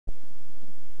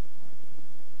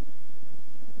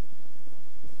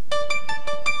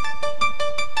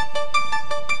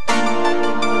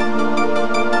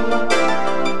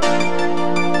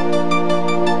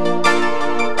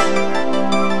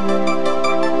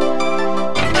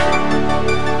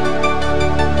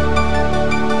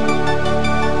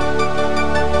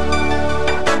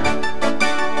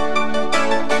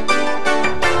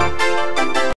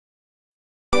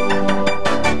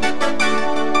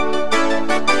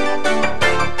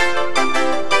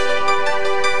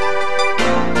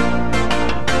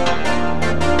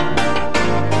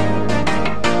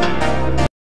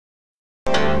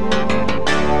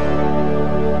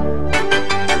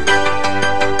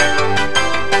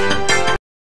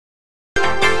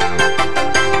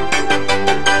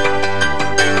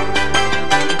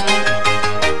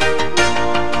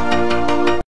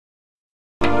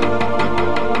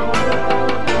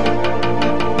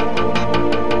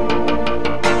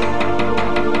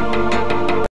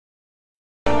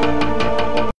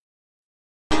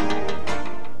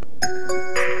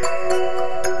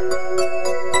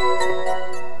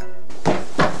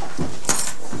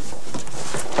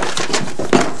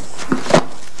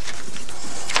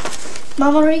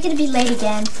Mom, are we going to be late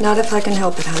again? Not if I can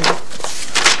help it, honey.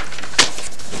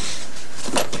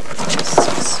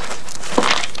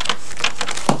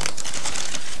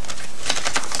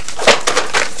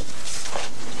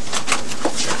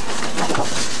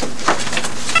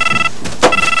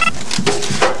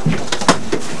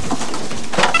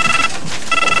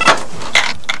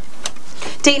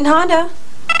 Deaton Honda.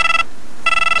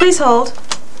 Please hold.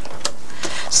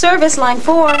 Service line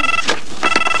 4.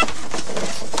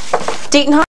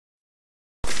 Deaton Honda.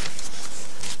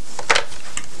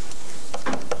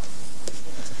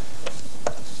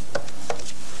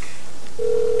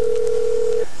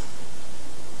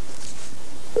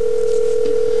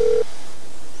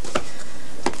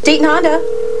 Deaton Honda.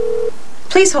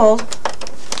 Please hold.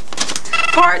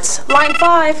 Parts, line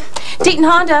 5. Deaton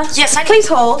Honda. Yes, Please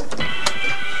hold.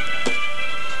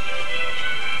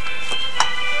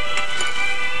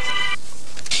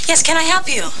 Yes, can I help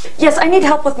you? Yes, I need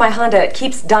help with my Honda. It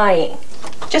keeps dying.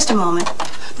 Just a moment.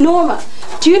 Norma,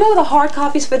 do you know where the hard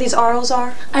copies for these ROs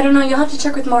are? I don't know. You'll have to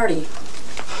check with Marty.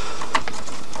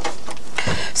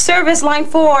 Service line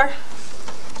 4.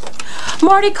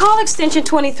 Marty, call extension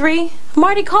 23.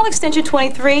 Marty, call extension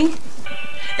 23.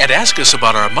 And ask us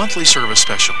about our monthly service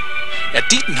special. At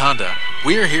Deaton Honda,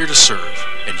 we're here to serve,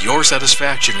 and your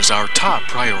satisfaction is our top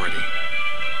priority.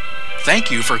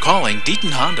 Thank you for calling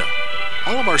Deaton Honda.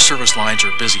 All of our service lines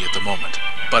are busy at the moment,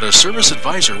 but a service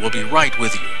advisor will be right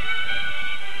with you.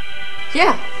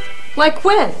 Yeah, like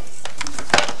when?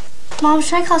 Mom,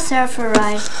 should I call Sarah for a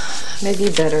ride?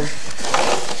 Maybe better.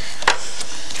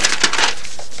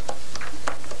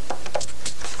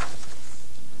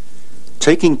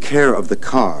 Taking care of the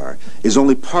car is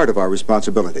only part of our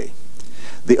responsibility.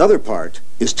 The other part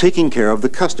is taking care of the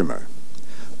customer.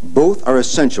 Both are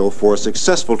essential for a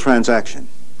successful transaction.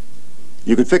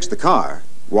 You could fix the car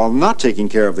while not taking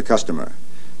care of the customer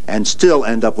and still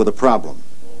end up with a problem.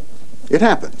 It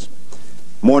happens.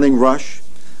 Morning rush,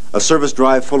 a service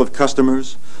drive full of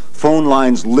customers, phone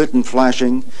lines lit and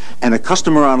flashing, and a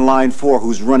customer on line 4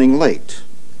 who's running late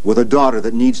with a daughter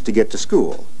that needs to get to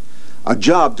school, a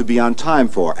job to be on time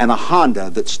for, and a Honda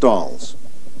that stalls.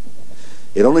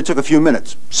 It only took a few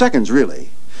minutes, seconds really,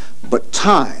 but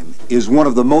time is one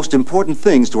of the most important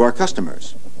things to our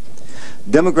customers.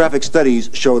 Demographic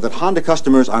studies show that Honda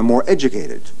customers are more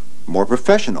educated, more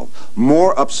professional,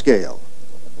 more upscale.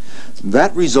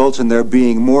 That results in there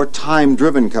being more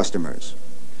time-driven customers.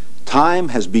 Time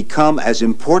has become as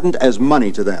important as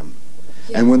money to them.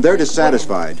 And when they're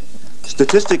dissatisfied,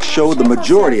 statistics show the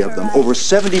majority of them, over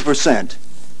 70%,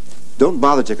 don't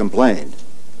bother to complain.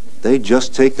 They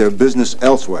just take their business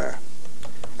elsewhere.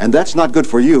 And that's not good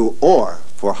for you or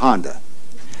for Honda.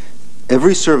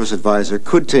 Every service advisor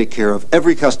could take care of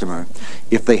every customer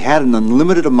if they had an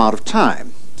unlimited amount of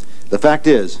time. The fact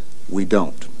is, we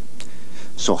don't.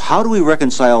 So how do we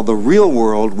reconcile the real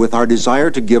world with our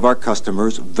desire to give our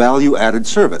customers value-added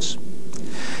service?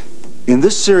 In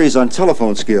this series on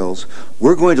telephone skills,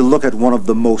 we're going to look at one of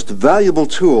the most valuable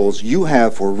tools you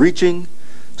have for reaching,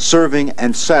 serving,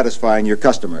 and satisfying your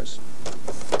customers: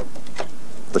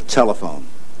 the telephone.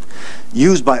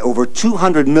 Used by over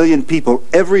 200 million people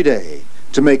every day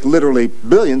to make literally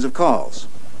billions of calls.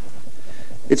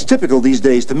 It's typical these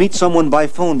days to meet someone by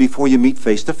phone before you meet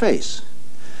face-to-face.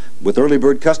 With early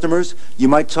bird customers, you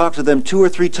might talk to them 2 or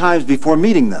 3 times before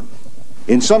meeting them.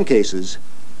 In some cases,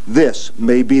 this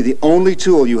may be the only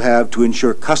tool you have to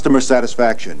ensure customer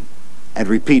satisfaction and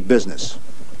repeat business.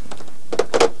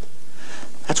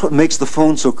 That's what makes the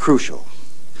phone so crucial.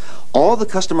 All the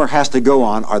customer has to go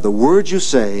on are the words you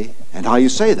say and how you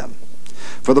say them.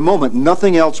 For the moment,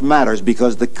 nothing else matters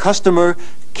because the customer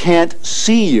can't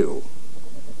see you.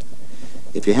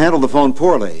 If you handle the phone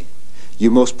poorly,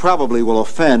 you most probably will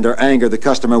offend or anger the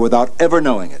customer without ever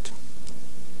knowing it.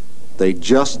 They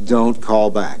just don't call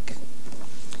back.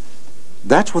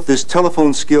 That's what this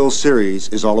telephone skills series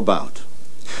is all about.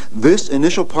 This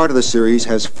initial part of the series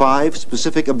has 5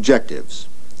 specific objectives.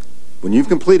 When you've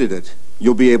completed it,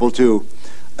 you'll be able to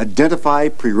identify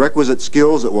prerequisite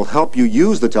skills that will help you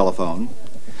use the telephone,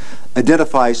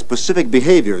 identify specific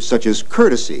behaviors such as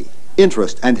courtesy,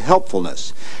 interest, and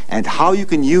helpfulness, and how you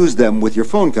can use them with your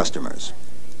phone customers.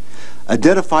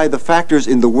 Identify the factors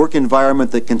in the work environment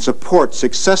that can support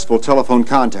successful telephone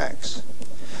contacts.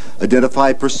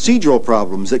 Identify procedural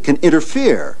problems that can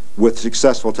interfere with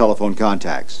successful telephone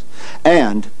contacts.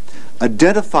 And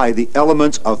identify the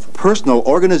elements of personal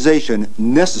organization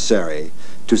necessary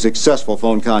to successful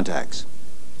phone contacts.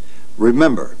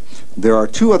 Remember, there are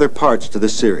 2 other parts to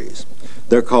this series.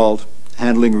 They're called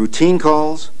handling routine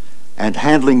calls and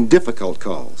handling difficult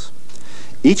calls.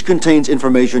 Each contains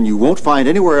information you won't find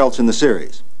anywhere else in the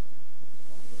series.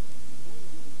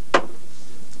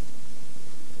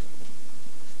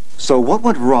 So what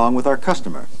went wrong with our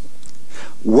customer?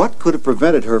 What could have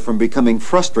prevented her from becoming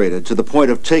frustrated to the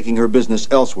point of taking her business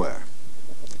elsewhere?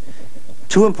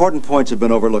 Two important points have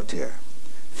been overlooked here.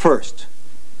 First,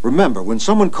 remember, when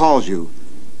someone calls you,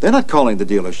 they're not calling the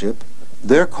dealership,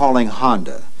 they're calling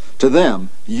Honda. To them,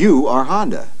 you are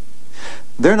Honda.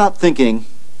 They're not thinking,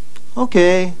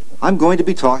 okay, I'm going to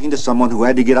be talking to someone who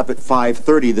had to get up at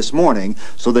 5:30 this morning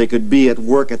so they could be at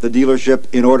work at the dealership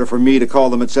in order for me to call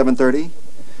them at 7:30.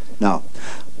 Now,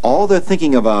 all they're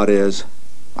thinking about is,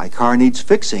 my car needs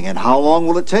fixing, and how long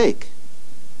will it take?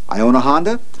 I own a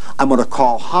Honda. I'm going to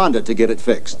call Honda to get it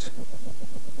fixed.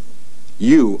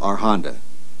 You are Honda.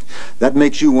 That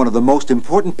makes you one of the most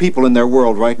important people in their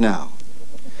world right now.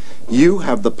 You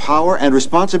have the power and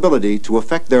responsibility to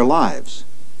affect their lives.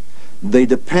 They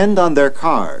depend on their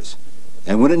cars,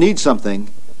 and when it needs something,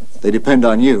 they depend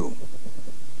on you.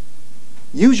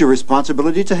 Use your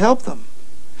responsibility to help them.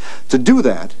 To do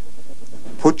that,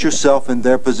 put yourself in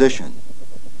their position.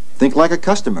 Think like a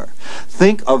customer.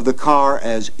 Think of the car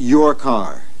as your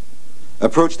car.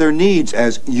 Approach their needs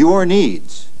as your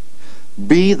needs.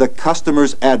 Be the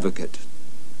customer's advocate.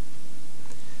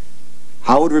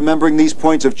 How would remembering these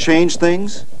points have changed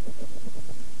things?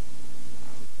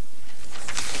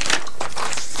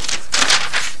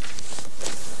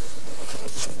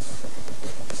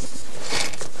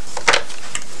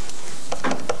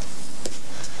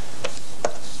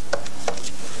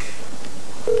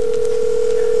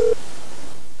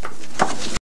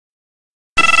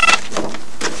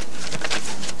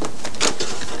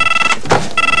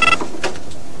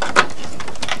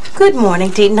 Good morning,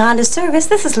 Deaton Honda Service.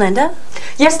 This is Linda.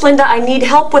 Yes, Linda, I need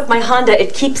help with my Honda.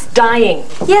 It keeps dying.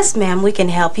 Yes, ma'am, we can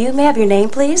help you. May I have your name,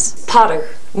 please? Potter.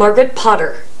 Margaret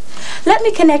Potter. Let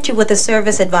me connect you with a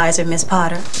service advisor, Miss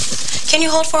Potter. Can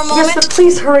you hold for a moment? Yes, but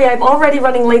please hurry. I'm already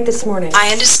running late this morning. I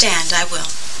understand. I will.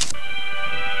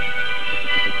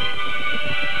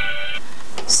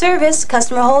 Service,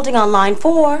 customer holding on line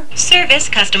 4. Service,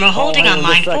 customer holding on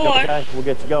line 4. Okay? We'll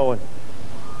get you going.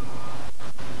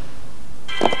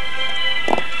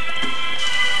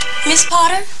 Miss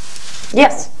Potter?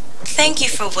 Yes. Thank you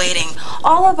for waiting.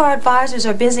 All of our advisors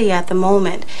are busy at the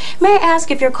moment. May I ask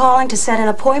if you're calling to set an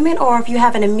appointment or if you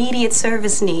have an immediate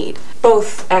service need?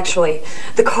 Both, actually.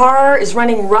 The car is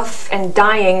running rough and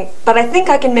dying, but I think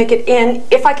I can make it in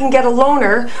if I can get a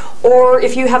loaner or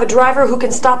if you have a driver who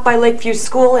can stop by Lakeview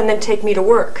School and then take me to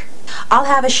work. I'll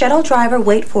have a shuttle driver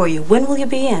wait for you. When will you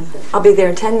be in? I'll be there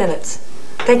in 10 minutes.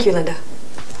 Thank you, Linda.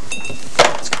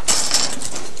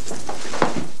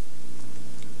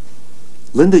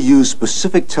 Linda used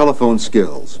specific telephone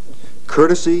skills,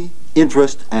 courtesy,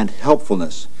 interest, and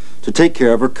helpfulness to take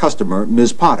care of her customer,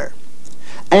 Ms. Potter.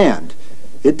 And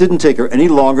it didn't take her any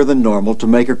longer than normal to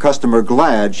make her customer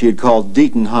glad she had called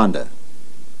Deaton Honda.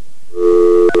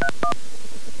 You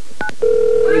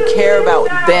care about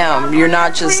them. You're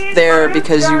not just there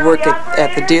because you work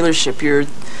at the dealership. You're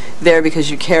there because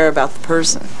you care about the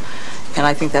person. And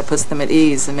I think that puts them at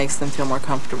ease and makes them feel more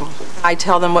comfortable. I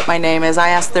tell them what my name is. I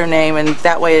ask their name, and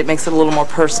that way it makes it a little more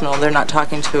personal. They're not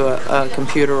talking to a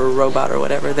computer or a robot or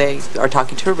whatever. They are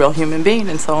talking to a real human being,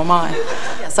 and so am I.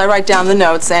 Yes, I write down the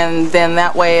notes, and then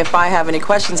that way if I have any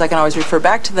questions, I can always refer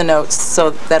back to the notes so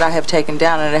that I have taken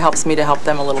down, and it helps me to help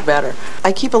them a little better.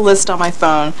 I keep a list on my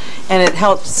phone, and it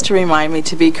helps to remind me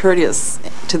to be courteous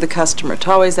to the customer,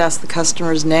 to always ask the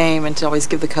customer's name and to always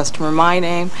give the customer my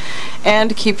name, and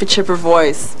to keep a chipper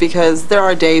voice, because there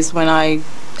are days when I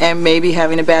am maybe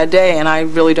having a bad day and I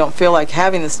really don't feel like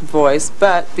having this voice,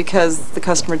 but because the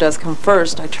customer does come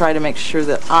first, I try to make sure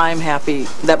that I'm happy,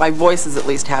 that my voice is at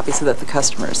least happy so that the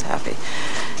customer is happy,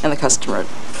 and the customer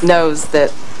knows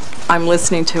that I'm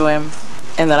listening to him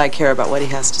and that I care about what he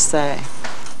has to say.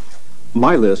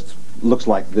 My list looks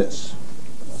like this.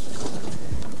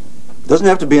 Doesn't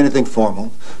have to be anything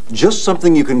formal, just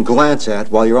something you can glance at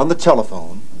while you're on the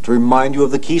telephone to remind you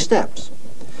of the key steps.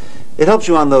 It helps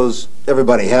you on those,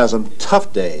 everybody has them,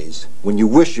 tough days when you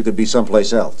wish you could be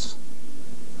someplace else.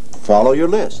 Follow your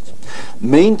list.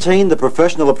 Maintain the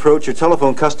professional approach your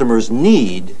telephone customers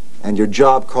need and your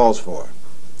job calls for.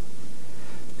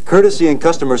 Courtesy and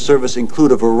customer service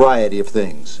include a variety of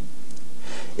things.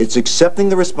 It's accepting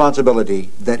the responsibility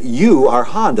that you are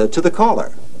Honda to the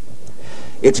caller.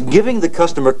 It's giving the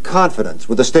customer confidence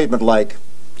with a statement like,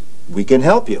 "We can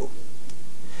help you."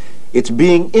 It's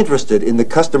being interested in the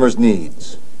customer's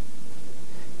needs.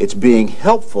 It's being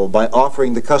helpful by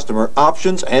offering the customer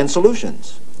options and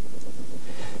solutions.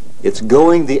 It's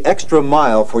going the extra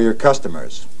mile for your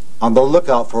customers. on the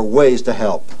lookout for ways to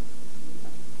help.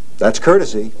 That's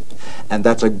courtesy, and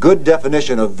that's a good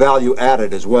definition of value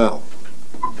added as well.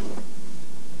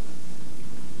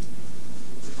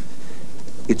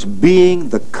 It's being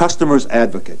the customer's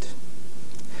advocate.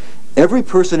 Every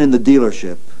person in the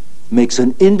dealership makes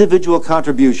an individual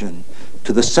contribution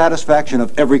to the satisfaction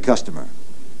of every customer.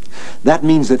 That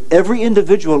means that every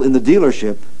individual in the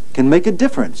dealership can make a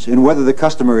difference in whether the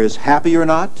customer is happy or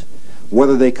not,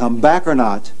 whether they come back or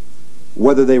not,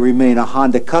 whether they remain a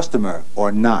Honda customer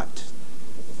or not.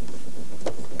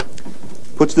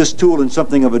 Puts this tool in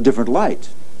something of a different light.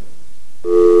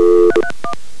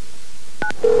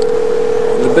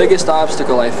 The biggest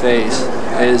obstacle I face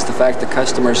is the fact that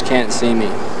customers can't see me.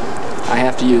 I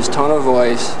have to use tone of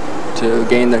voice to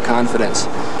gain their confidence.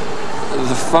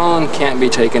 The phone can't be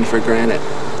taken for granted.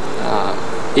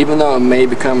 Even though it may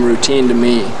become routine to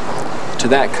me, to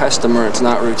that customer it's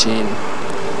not routine.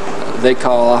 They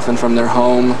call often from their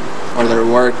home or their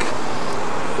work.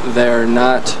 They're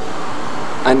not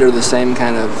under the same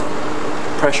kind of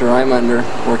pressure I'm under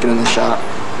working in the shop.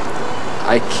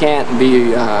 I can't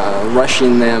be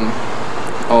rushing them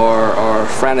or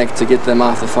frantic to get them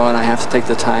off the phone. I have to take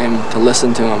the time to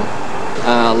listen to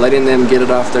them. Letting them get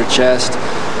it off their chest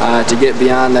to get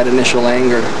beyond that initial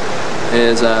anger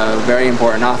is very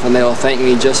important. Often they will thank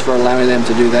me just for allowing them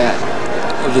to do that.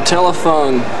 The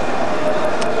telephone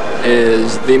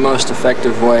is the most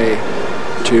effective way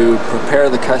to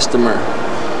prepare the customer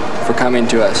for coming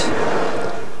to us.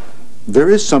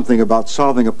 There is something about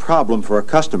solving a problem for a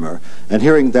customer and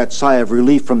hearing that sigh of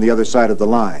relief from the other side of the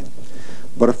line.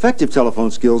 But effective telephone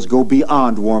skills go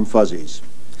beyond warm fuzzies.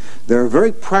 There are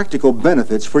very practical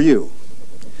benefits for you.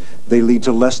 They lead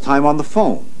to less time on the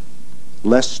phone,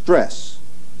 less stress,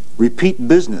 repeat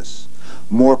business,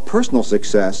 more personal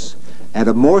success, and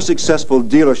a more successful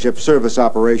dealership service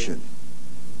operation.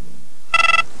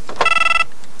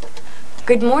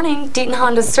 Good morning, Deaton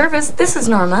Honda Service. This is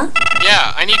Norma.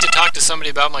 Yeah, I need to talk to somebody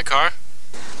about my car.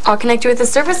 I'll connect you with a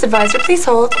service advisor. Please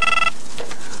hold.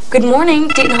 Good morning,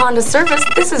 Deaton Honda Service.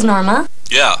 This is Norma.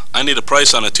 Yeah, I need a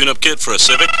price on a tune-up kit for a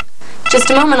Civic. Just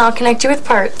a moment, I'll connect you with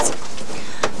parts.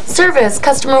 Service,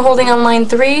 customer holding on line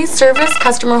 3. Service,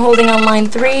 customer holding on line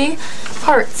 3.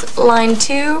 Parts, line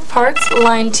 2. Parts,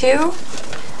 line 2.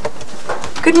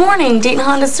 Good morning, Deaton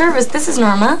Honda Service. This is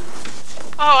Norma.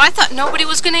 Oh, I thought nobody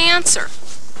was going to answer.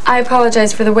 I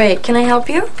apologize for the wait. Can I help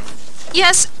you?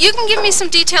 Yes, you can give me some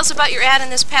details about your ad in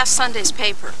this past Sunday's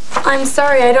paper. I'm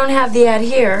sorry, I don't have the ad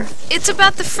here. It's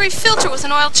about the free filter with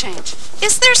an oil change.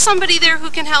 Is there somebody there who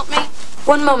can help me?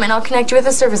 One moment, I'll connect you with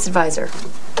a service advisor.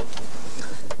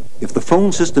 If the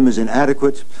phone system is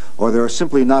inadequate or there are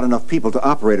simply not enough people to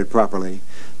operate it properly,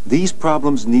 these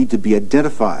problems need to be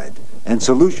identified and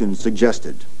solutions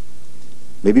suggested.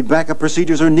 Maybe backup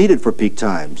procedures are needed for peak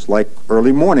times, like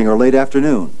early morning or late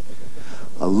afternoon.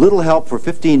 A little help for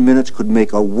 15 minutes could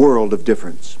make a world of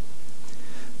difference.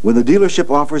 When the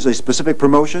dealership offers a specific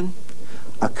promotion,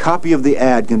 a copy of the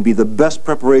ad can be the best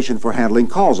preparation for handling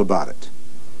calls about it.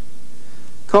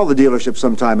 Call the dealership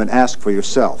sometime and ask for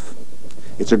yourself.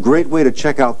 It's a great way to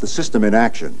check out the system in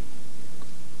action.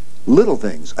 Little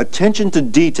things, attention to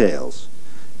details,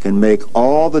 can make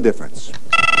all the difference.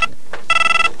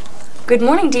 Good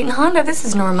morning, Deaton Honda. This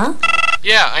is Norma.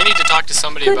 Yeah, I need to talk to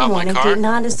somebody about my car. Good morning, Deaton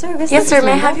Honda Service. Yes, sir.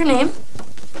 May I have your name?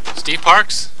 Steve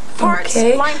Parks? Parks,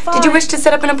 Okay. line 5. Did you wish to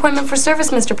set up an appointment for service,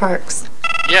 Mr. Parks?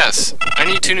 Yes, I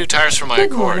need 2 new tires for my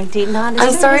Good Accord. morning, Deaton Honda I'm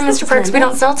Service. sorry, This Mr. is Parks, we Linda.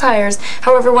 don't sell tires.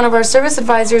 However, one of our service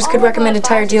advisors could All of recommend a our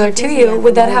tire advisors dealer are to busy you. at the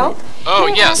Would that moment. help? Oh,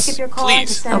 May I ask yes, if you're calling to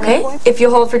please. set an Okay. appointment? If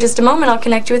you'll hold for just a moment, I'll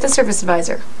connect you with a service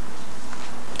advisor.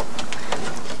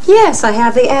 Yes, I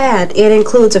have the ad. It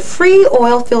includes a free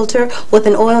oil filter with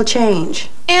an oil change.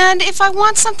 And if I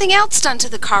want something else done to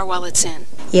the car while it's in?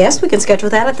 Yes, we can schedule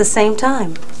that at the same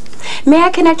time. May I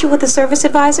connect you with a service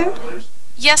advisor?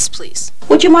 Yes, please.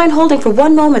 Would you mind holding for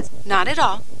one moment? Not at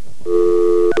all.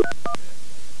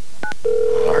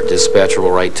 Our dispatcher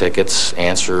will write tickets,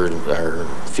 answer or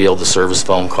field the service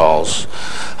phone calls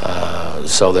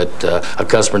so that a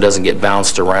customer doesn't get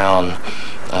bounced around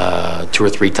 2 or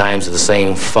 3 times to the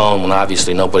same phone when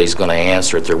obviously nobody's going to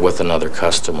answer it. They're with another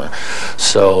customer.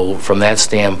 So from that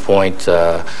standpoint,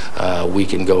 we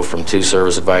can go from 2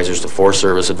 service advisors to 4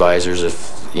 service advisors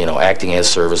if, acting as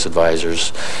service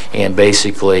advisors. And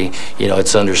basically,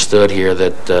 it's understood here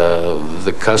that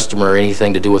the customer,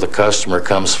 anything to do with a customer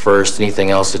comes first. Anything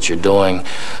else that you're doing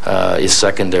is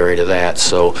secondary to that.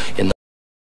 So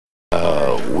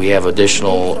we have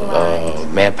additional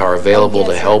manpower available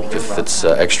to help if it's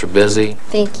extra busy.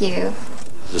 Thank you.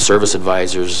 The service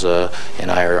advisors and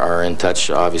I are in touch,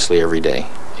 obviously, every day.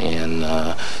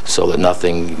 And so that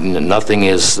nothing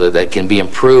is that can be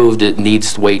improved, it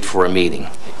needs to wait for a meeting.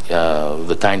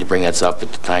 The time to bring that up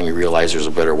at the time you realize there's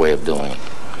a better way of doing it.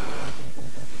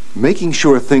 Making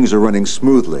sure things are running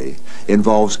smoothly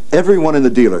involves everyone in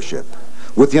the dealership,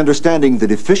 with the understanding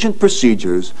that efficient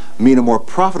procedures mean a more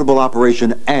profitable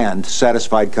operation and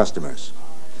satisfied customers.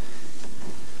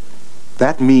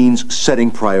 That means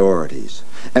setting priorities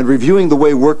and reviewing the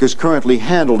way work is currently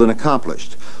handled and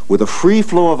accomplished, with a free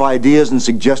flow of ideas and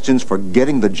suggestions for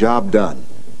getting the job done.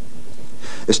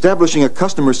 Establishing a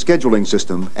customer scheduling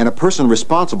system and a person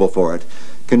responsible for it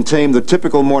can tame the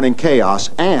typical morning chaos,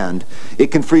 and it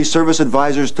can free service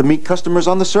advisors to meet customers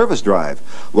on the service drive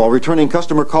while returning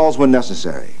customer calls when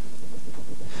necessary.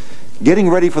 Getting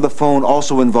ready for the phone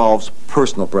also involves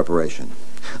personal preparation.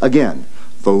 Again,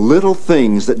 the little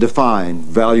things that define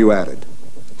value added.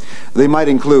 They might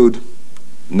include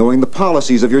knowing the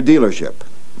policies of your dealership.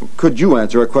 Could you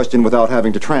answer a question without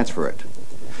having to transfer it?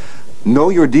 Know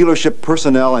your dealership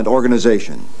personnel and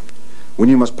organization. When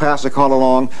you must pass a call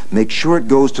along, make sure it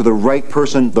goes to the right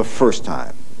person the first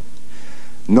time.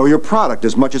 Know your product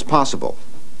as much as possible.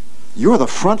 You're the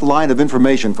front line of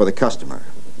information for the customer.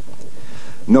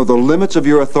 Know the limits of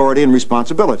your authority and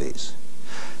responsibilities.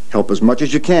 Help as much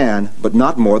as you can, but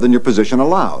not more than your position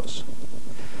allows.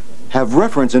 Have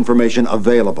reference information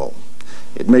available.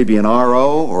 It may be an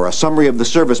RO or a summary of the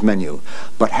service menu,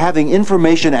 but having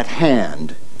information at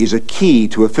hand is a key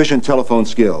to efficient telephone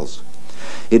skills.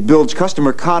 It builds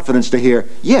customer confidence to hear,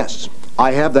 yes,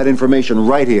 I have that information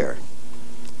right here.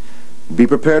 Be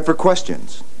prepared for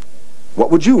questions.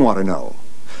 What would you want to know?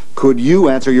 Could you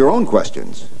answer your own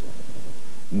questions?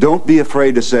 Don't be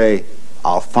afraid to say,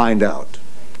 I'll find out.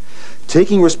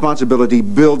 Taking responsibility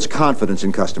builds confidence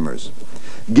in customers.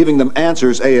 Giving them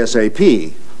answers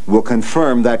ASAP will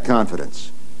confirm that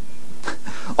confidence.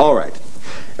 All right.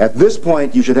 At this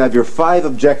point, you should have your 5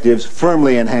 objectives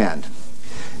firmly in hand.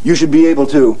 You should be able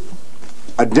to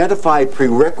identify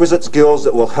prerequisite skills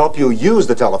that will help you use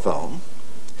the telephone,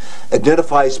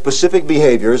 identify specific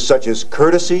behaviors such as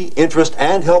courtesy, interest,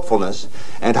 and helpfulness,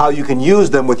 and how you can use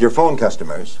them with your phone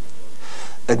customers,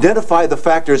 identify the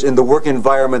factors in the work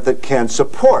environment that can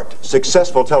support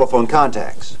successful telephone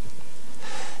contacts,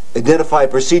 identify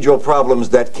procedural problems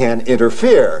that can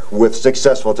interfere with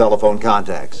successful telephone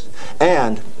contacts,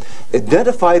 and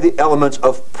identify the elements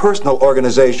of personal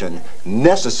organization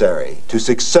necessary to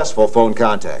successful phone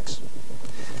contacts.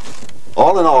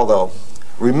 All in all, though,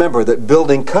 remember that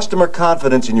building customer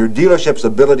confidence in your dealership's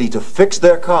ability to fix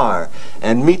their car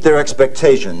and meet their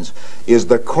expectations is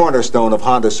the cornerstone of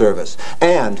Honda service.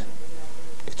 And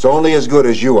it's only as good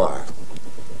as you are.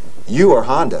 You are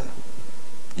Honda.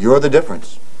 You're the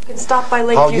difference. Stop by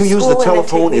How you use the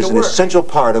telephone is an essential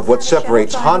part of what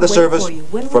separates Honda service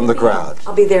from the crowd.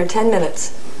 I'll be there in 10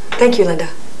 minutes. Thank you, Linda.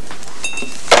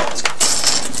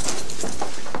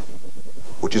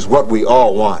 Which is what we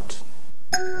all want.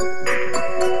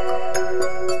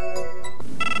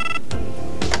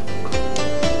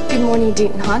 Good morning,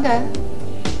 Deaton Honda.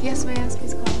 Yes, may I ask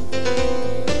who's calling?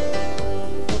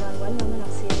 Hold on one moment,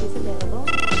 I'll see if he's available.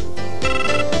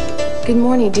 Good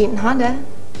morning, Deaton Honda.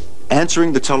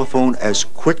 Answering the telephone as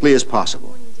quickly as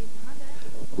possible.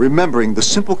 Remembering the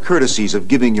simple courtesies of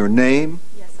giving your name,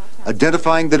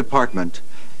 identifying the department,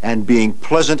 and being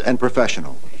pleasant and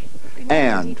professional.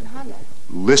 And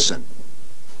listen.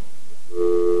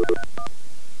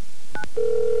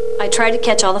 I try to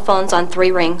catch all the phones on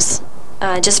 3 rings,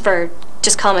 just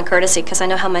common courtesy, because I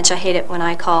know how much I hate it when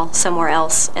I call somewhere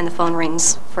else and the phone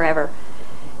rings forever.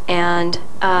 And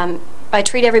I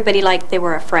treat everybody like they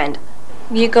were a friend.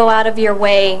 You go out of your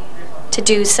way to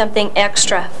do something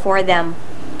extra for them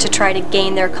to try to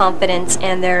gain their confidence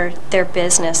and their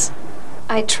business.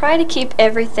 I try to keep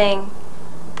everything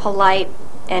polite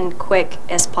and quick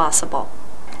as possible.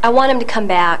 I want them to come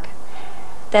back.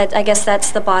 I guess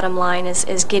that's the bottom line,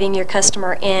 is getting your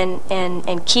customer in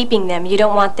and keeping them. You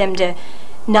don't want them to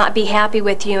not be happy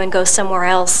with you and go somewhere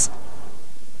else.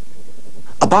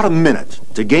 About a minute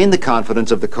to gain the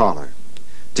confidence of the caller,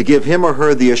 to give him or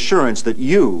her the assurance that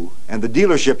you and the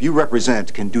dealership you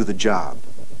represent can do the job.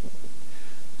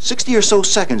 60 or so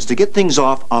seconds to get things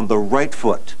off on the right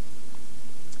foot.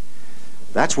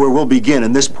 That's where we'll begin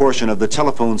in this portion of the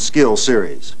Telephone Skills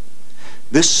series.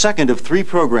 This second of 3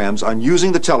 programs on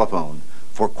using the telephone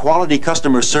for quality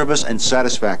customer service and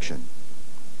satisfaction.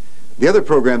 The other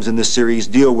programs in this series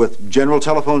deal with general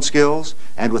telephone skills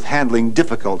and with handling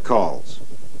difficult calls.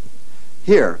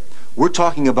 Here, we're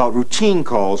talking about routine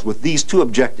calls with these 2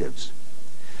 objectives.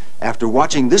 After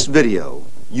watching this video,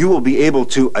 you will be able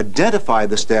to identify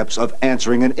the steps of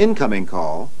answering an incoming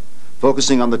call,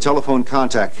 focusing on the telephone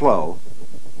contact flow,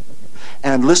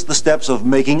 and list the steps of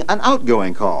making an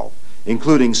outgoing call,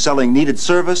 including selling needed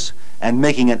service and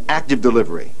making an active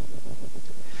delivery.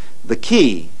 The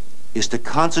key is to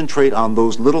concentrate on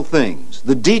those little things,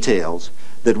 the details,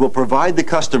 that will provide the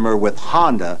customer with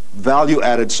Honda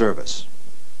value-added service.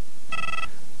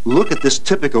 Look at this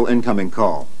typical incoming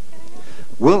call.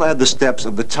 We'll add the steps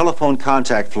of the telephone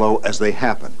contact flow as they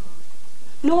happen.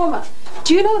 Norma,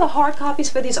 do you know what the hard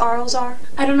copies for these ROs are?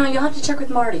 I don't know. You'll have to check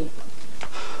with Marty.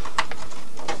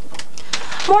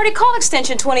 Marty, call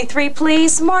extension 23,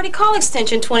 please. Marty, call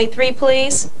extension 23,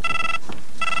 please.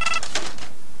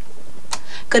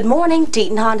 Good morning,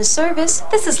 Deaton Honda Service.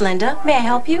 This is Linda. May I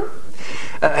help you?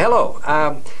 Hello.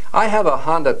 I have a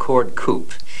Honda Accord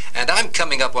Coupe, and I'm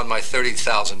coming up on my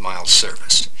 30,000-mile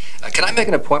service. Can I make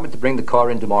an appointment to bring the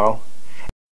car in tomorrow?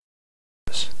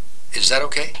 Is that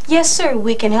okay? Yes, sir.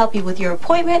 We can help you with your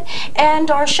appointment, and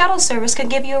our shuttle service can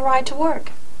give you a ride to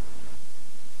work.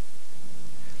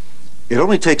 It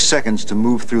only takes seconds to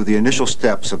move through the initial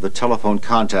steps of the telephone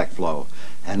contact flow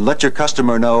and let your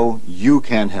customer know you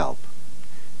can help.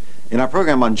 In our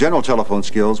program on general telephone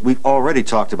skills, we've already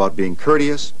talked about being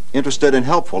courteous, interested, and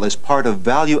helpful as part of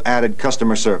value-added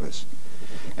customer service.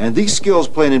 And these skills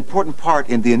play an important part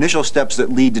in the initial steps that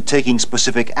lead to taking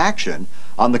specific action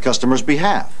on the customer's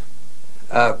behalf.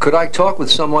 Could I talk with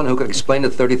someone who could explain the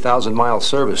 30,000-mile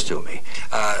service to me?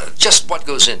 Just what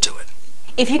goes into it?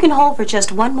 If you can hold for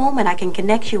just one moment, I can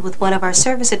connect you with one of our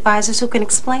service advisors who can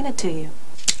explain it to you.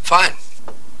 Fine.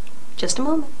 Just a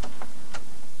moment.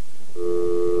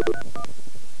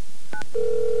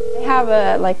 They have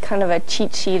kind of a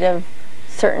cheat sheet of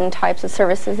certain types of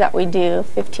services that we do,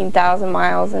 15,000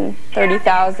 miles and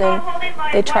 30,000.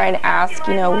 They try and ask,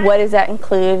 what does that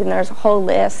include? And there's a whole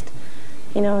list.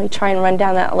 You try and run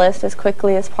down that list as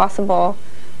quickly as possible.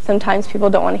 Sometimes people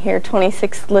don't want to hear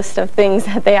 26 list of things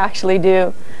that they actually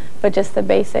do, but just the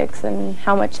basics and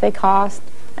how much they cost.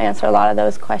 I answer a lot of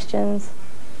those questions.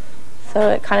 So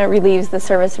it kind of relieves the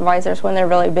service advisors when they're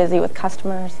really busy with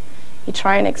customers. You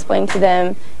try and explain to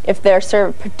them, if their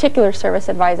particular service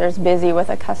advisor is busy with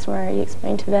a customer, you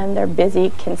explain to them they're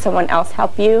busy. Can someone else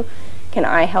help you? Can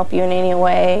I help you in any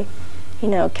way?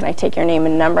 Can I take your name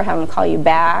and number, have them call you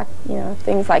back?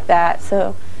 Things like that.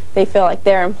 So they feel like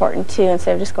they're important too,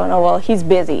 instead of just going, oh, well, he's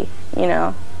busy,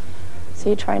 So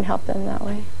you try and help them that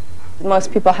way.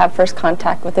 Most people have first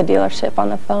contact with the dealership on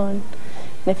the phone.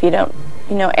 And if you don't,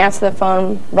 answer the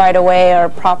phone right away or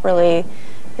properly,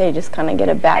 they just kind of get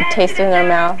a bad taste in their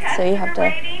mouth. So you have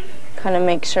to kind of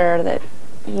make sure that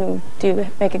you do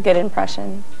make a good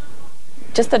impression.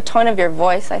 Just the tone of your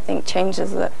voice, I think,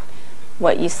 changes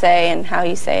what you say and how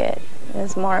you say it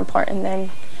is more important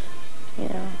than,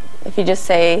 if you just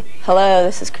say, hello,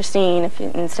 this is Christine,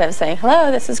 instead of saying,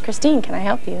 hello, this is Christine, can I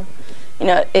help you?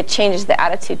 It changes the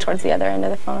attitude towards the other end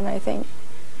of the phone, I think.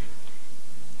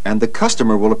 And the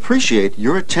customer will appreciate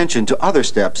your attention to other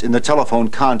steps in the telephone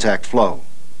contact flow.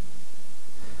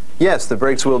 Yes, the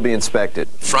brakes will be inspected.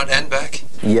 Front and back?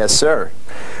 Yes, sir.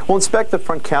 We'll inspect the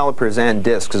front calipers and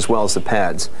discs as well as the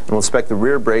pads. And we'll inspect the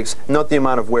rear brakes, note the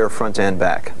amount of wear front and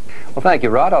back. Well, thank you,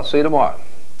 Rod. I'll see you tomorrow.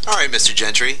 All right, Mr.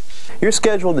 Gentry. You're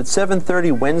scheduled at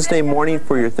 7:30 Wednesday morning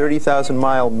for your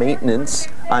 30,000-mile maintenance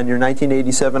on your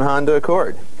 1987 Honda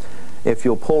Accord. If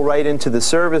you'll pull right into the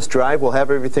service drive, we'll have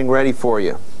everything ready for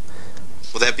you.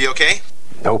 Will that be okay?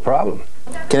 No problem.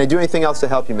 Can I do anything else to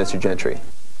help you, Mr. Gentry?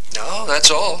 No, that's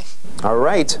all. All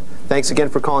right. Thanks again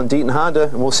for calling Deaton Honda,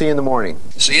 and we'll see you in the morning.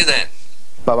 See you then.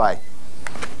 Bye-bye.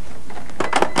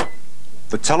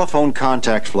 The telephone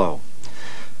contact flow.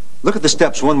 Look at the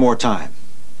steps one more time.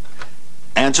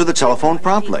 Answer the telephone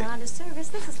promptly.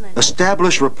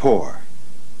 Establish rapport.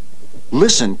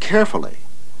 Listen carefully.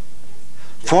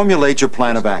 Formulate your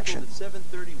plan of action.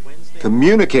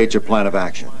 Communicate your plan of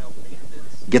action.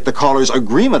 Get the caller's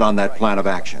agreement on that plan of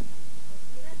action.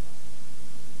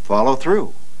 Follow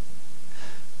through.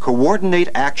 Coordinate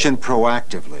action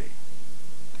proactively.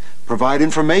 Provide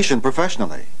information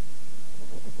professionally.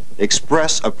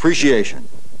 Express appreciation.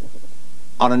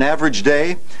 On an average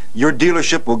day, your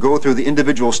dealership will go through the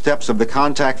individual steps of the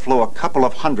contact flow a couple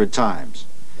of hundred times.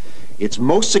 It's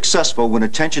most successful when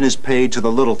attention is paid to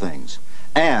the little things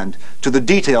and to the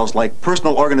details like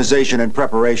personal organization and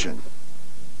preparation.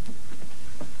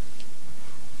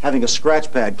 Having a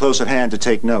scratch pad close at hand to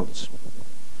take notes.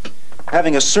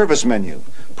 Having a service menu,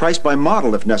 priced by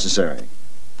model if necessary.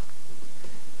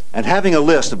 And having a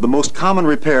list of the most common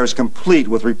repairs complete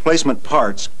with replacement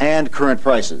parts and current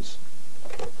prices.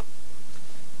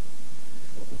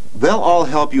 They'll all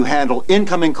help you handle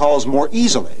incoming calls more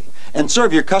easily and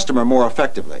serve your customer more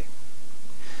effectively.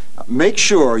 Make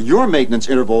sure your maintenance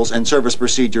intervals and service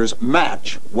procedures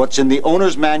match what's in the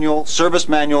owner's manual, service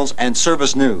manuals, and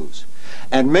service news.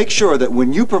 And make sure that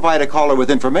when you provide a caller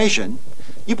with information,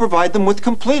 you provide them with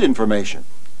complete information.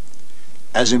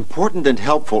 As important and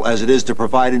helpful as it is to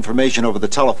provide information over the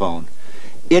telephone,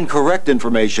 incorrect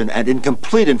information and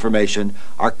incomplete information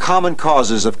are common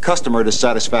causes of customer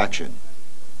dissatisfaction.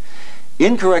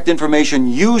 Incorrect information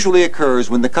usually occurs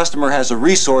when the customer has a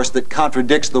resource that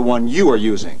contradicts the one you are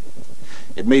using.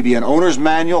 It may be an owner's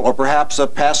manual or perhaps a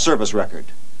past service record.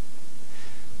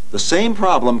 The same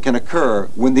problem can occur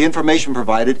when the information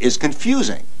provided is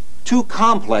confusing, too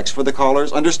complex for the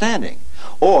caller's understanding,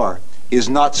 or is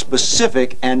not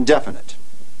specific and definite.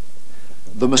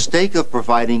 The mistake of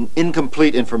providing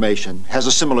incomplete information has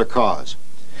a similar cause.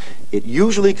 It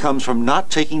usually comes from not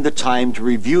taking the time to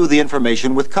review the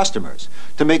information with customers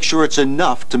to make sure it's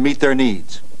enough to meet their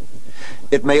needs.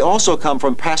 It may also come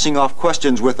from passing off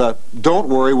questions with a "don't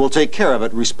worry, we'll take care of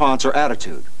it" response or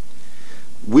attitude.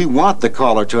 We want the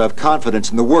caller to have confidence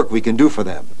in the work we can do for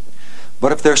them.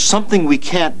 But if there's something we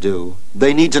can't do,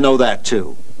 they need to know that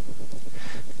too.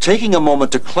 Taking a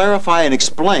moment to clarify and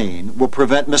explain will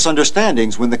prevent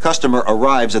misunderstandings when the customer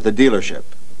arrives at the dealership.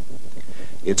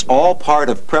 It's all part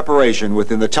of preparation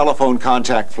within the telephone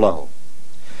contact flow.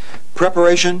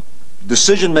 Preparation,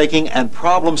 decision-making, and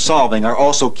problem-solving are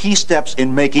also key steps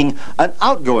in making an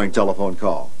outgoing telephone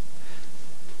call.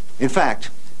 In fact,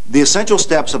 the essential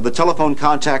steps of the telephone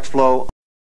contact flow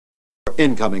are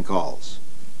incoming calls.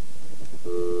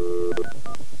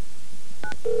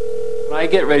 When I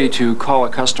get ready to call a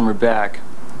customer back,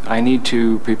 I need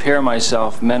to prepare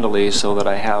myself mentally so that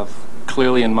I have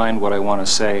clearly in mind what I want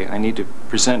to say. I need to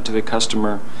present to the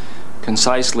customer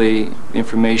concisely the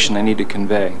information I need to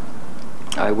convey.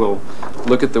 I will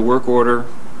look at the work order,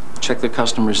 check the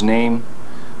customer's name,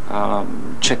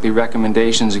 check the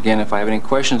recommendations. Again, if I have any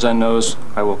questions on those,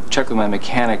 I will check with my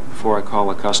mechanic before I call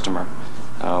a customer.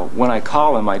 When I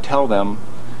call them, I tell them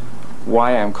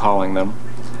why I'm calling them.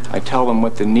 I tell them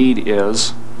what the need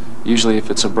is. Usually if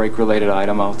it's a brake-related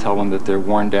item, I'll tell them that they're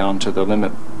worn down to the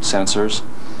limit sensors.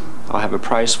 I'll have a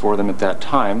price for them at that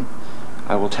time.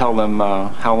 I will tell them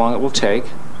how long it will take,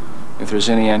 if there's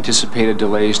any anticipated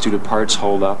delays due to parts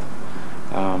holdup,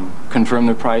 confirm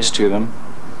the price to them.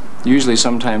 Usually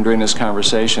sometime during this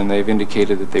conversation they've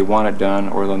indicated that they want it done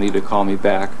or they'll need to call me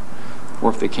back, or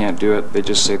if they can't do it, they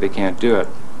just say they can't do it.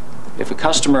 If a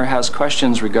customer has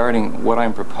questions regarding what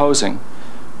I'm proposing,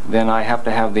 then I have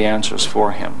to have the answers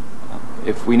for him.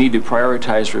 If we need to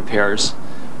prioritize repairs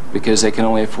because they can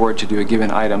only afford to do a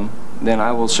given item, then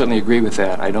I will certainly agree with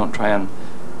that. I don't try and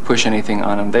push anything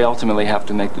on them. They ultimately have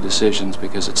to make the decisions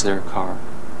because it's their car.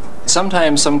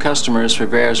 Sometimes some customers, for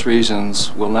various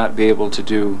reasons, will not be able to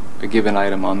do a given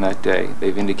item on that day.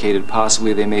 They've indicated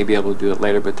possibly they may be able to do it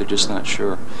later, but they're just not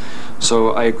sure.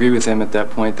 So I agree with them at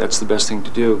that point. That's the best thing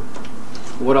to do.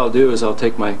 What I'll do is I'll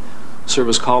take my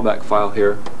service callback file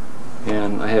here,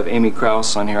 and I have Amy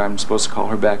Krause on here. I'm supposed to call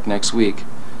her back next week.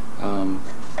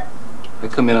 I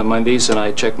come in on Mondays and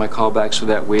I check my callbacks for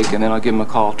that week, and then I'll give them a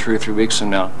call 2 or 3 weeks from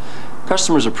now.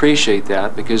 Customers appreciate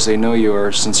that because they know you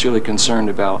are sincerely concerned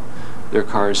about their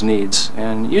car's needs,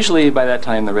 and usually by that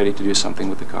time they're ready to do something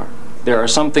with the car. There are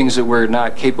some things that we're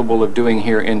not capable of doing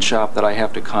here in shop that I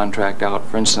have to contract out,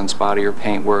 for instance body or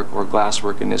paint work or glass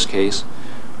work in this case,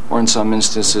 or in some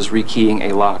instances rekeying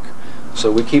a lock.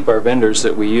 So we keep our vendors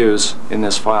that we use in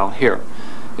this file here.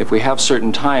 If we have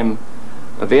certain time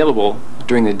available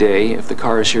during the day, if the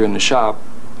car is here in the shop,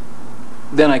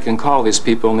 then I can call these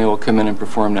people and they will come in and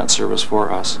perform that service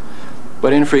for us.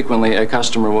 But infrequently a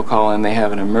customer will call in, they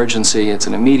have an emergency, it's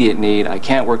an immediate need, I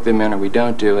can't work them in or we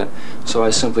don't do it, so I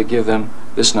simply give them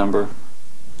this number.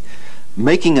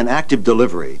 Making an active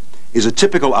delivery is a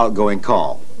typical outgoing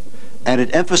call, and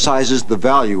it emphasizes the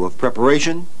value of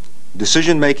preparation,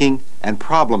 decision-making, and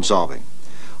problem-solving,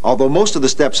 although most of the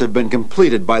steps have been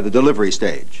completed by the delivery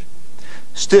stage.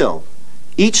 Still,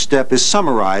 each step is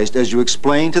summarized as you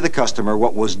explain to the customer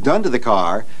what was done to the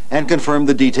car and confirm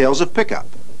the details of pickup.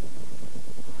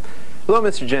 Hello,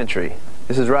 Mr. Gentry.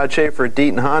 This is Rod Schaefer at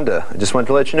Deaton Honda. I just wanted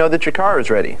to let you know that your car is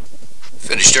ready.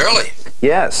 Finished early?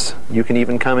 Yes. You can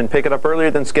even come and pick it up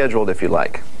earlier than scheduled if you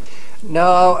like.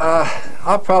 No,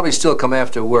 I'll probably still come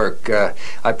after work. I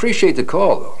appreciate the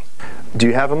call, though. Do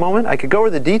you have a moment? I could go over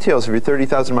the details of your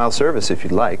 30,000-mile service if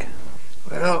you'd like.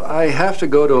 Well, I have to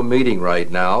go to a meeting right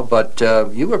now, but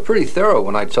you were pretty thorough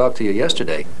when I talked to you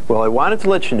yesterday. Well, I wanted to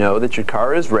let you know that your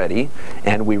car is ready,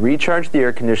 and we recharged the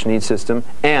air conditioning system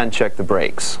and checked the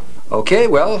brakes. Okay,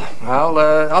 well,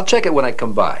 I'll check it when I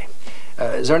come by.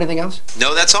 Is there anything else?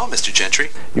 No, that's all, Mr. Gentry.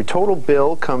 Your total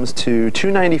bill comes to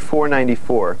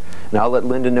 $294.94. Now I'll let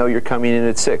Linda know you're coming in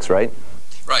at 6, right?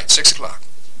 Right, 6 o'clock.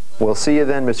 We'll see you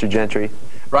then, Mr. Gentry.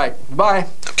 Right. Bye.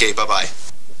 Okay, bye-bye.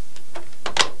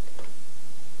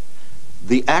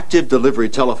 The active delivery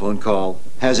telephone call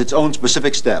has its own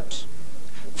specific steps.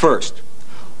 First,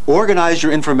 organize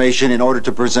your information in order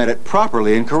to present it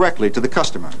properly and correctly to the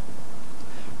customer.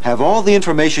 Have all the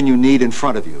information you need in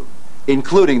front of you,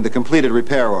 including the completed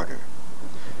repair order.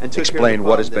 Explain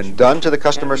what has been done to the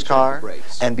customer's car,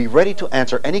 and be ready to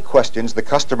answer any questions the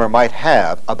customer might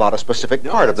have about a specific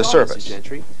part of the service.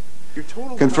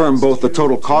 Confirm both the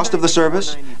total cost of the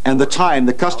service and the time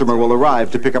the customer will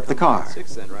arrive to pick up the car.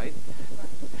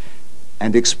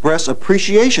 And express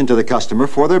appreciation to the customer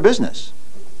for their business.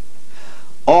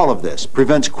 All of this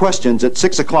prevents questions at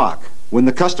 6 o'clock when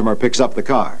the customer picks up the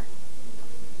car.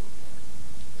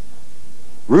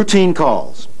 Routine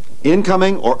calls,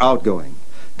 incoming or outgoing,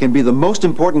 can be the most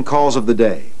important calls of the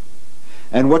day.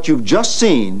 And what you've just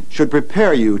seen should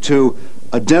prepare you to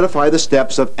identify the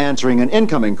steps of answering an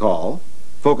incoming call,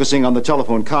 focusing on the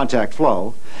telephone contact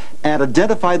flow, and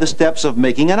identify the steps of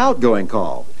making an outgoing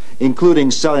call, including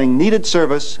selling needed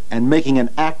service and making an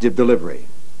active delivery.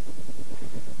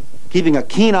 Keeping a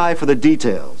keen eye for the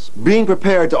details, being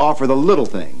prepared to offer the little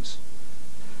things.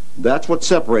 That's what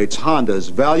separates Honda's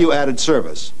value-added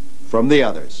service from the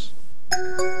others.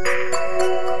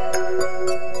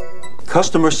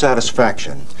 Customer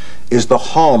satisfaction is the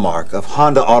hallmark of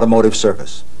Honda Automotive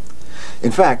Service.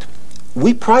 In fact,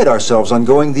 we pride ourselves on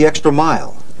going the extra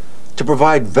mile to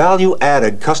provide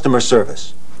value-added customer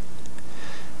service.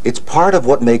 It's part of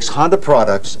what makes Honda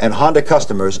products and Honda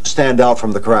customers stand out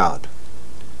from the crowd.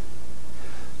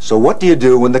 So what do you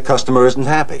do when the customer isn't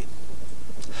happy?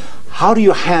 How do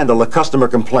you handle a customer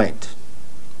complaint?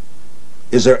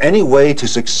 Is there any way to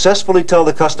successfully tell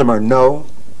the customer no?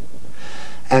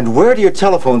 And where do your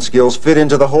telephone skills fit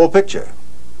into the whole picture?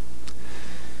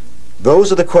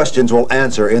 Those are the questions we'll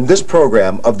answer in this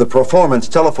program of the Performance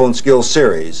Telephone Skills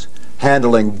Series,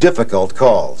 Handling Difficult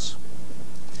Calls.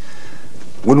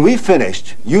 When we've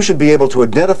finished, you should be able to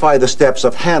identify the steps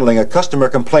of handling a customer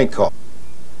complaint call.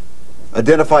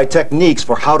 Identify techniques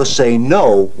for how to say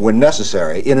no when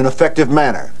necessary in an effective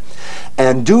manner.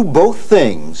 And do both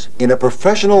things in a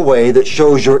professional way that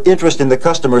shows your interest in the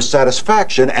customer's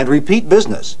satisfaction and repeat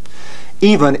business,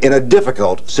 even in a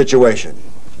difficult situation.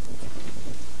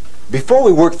 Before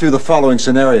we work through the following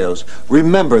scenarios,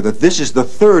 remember that this is the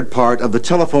third part of the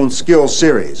Telephone Skills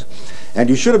Series, and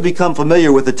you should have become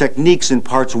familiar with the techniques in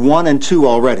parts 1 and 2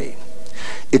 already.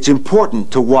 It's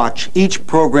important to watch each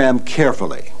program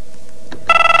carefully.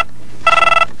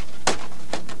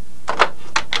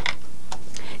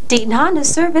 Deaton Honda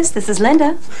Service, this is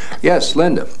Linda. Yes,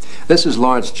 Linda. This is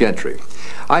Lawrence Gentry.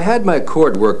 I had my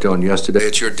Accord worked on yesterday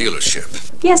at your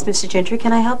dealership. Yes, Mr. Gentry,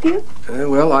 can I help you?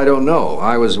 Well, I don't know.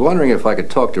 I was wondering if I could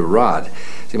talk to Rod.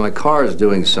 See, my car is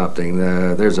doing something.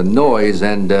 There's a noise,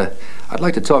 and I'd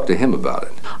like to talk to him about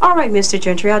it. All right, Mr.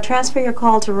 Gentry, I'll transfer your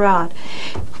call to Rod.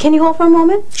 Can you hold for a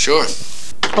moment? Sure.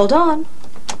 Hold on.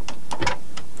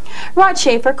 Rod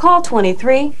Schaefer, call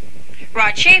 23.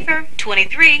 Rod Schaefer,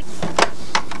 23.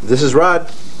 This is Rod.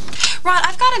 Rod,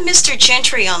 I've got a Mr.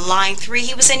 Gentry on line 3.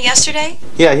 He was in yesterday?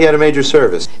 Yeah, he had a major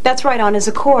service. That's right, on his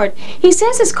Accord. He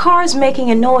says his car is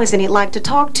making a noise and he'd like to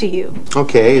talk to you.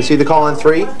 Okay, is he the call on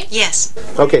 3? Yes.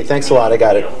 Okay, thanks a lot, I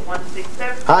got it.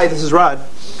 Hi, this is Rod.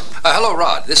 Hello,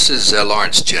 Rod. This is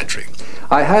Lawrence Gentry.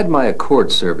 I had my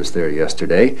Accord service there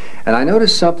yesterday, and I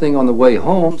noticed something on the way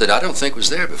home that I don't think was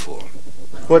there before.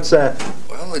 What's that?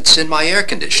 Well, it's in my air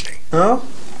conditioning. Oh?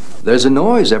 There's a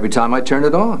noise every time I turn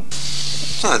it on.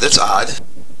 Huh, that's odd.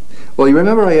 Well, you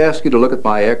remember I asked you to look at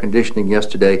my air conditioning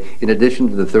yesterday in addition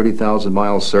to the 30,000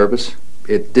 mile service?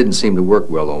 It didn't seem to work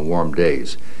well on warm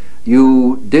days.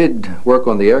 You did work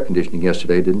on the air conditioning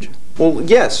yesterday, didn't you? Well,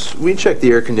 yes, we checked the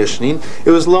air conditioning.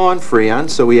 It was low on Freon,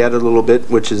 so we added a little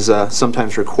bit, which is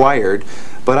sometimes required.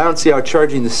 But I don't see how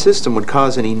charging the system would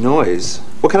cause any noise.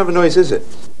 What kind of a noise is it?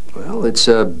 Well, it's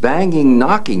a banging,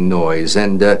 knocking noise,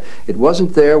 and it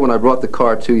wasn't there when I brought the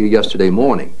car to you yesterday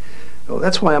morning. Well,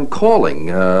 that's why I'm calling.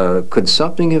 Could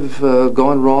something have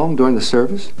gone wrong during the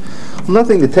service? Well,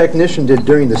 nothing the technician did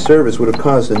during the service would have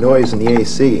caused the noise in the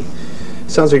AC.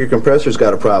 Sounds like your compressor's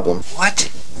got a problem.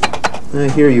 What?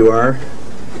 Here you are.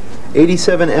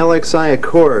 87 LXI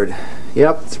Accord.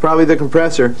 Yep, it's probably the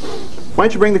compressor. Why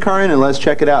don't you bring the car in and let's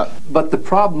check it out? But the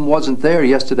problem wasn't there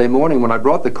yesterday morning when I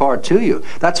brought the car to you.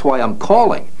 That's why I'm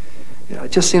calling.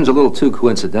 It just seems a little too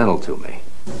coincidental to me.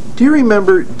 Do you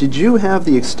remember, did you have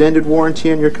the extended warranty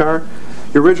on your car?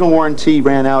 Your original warranty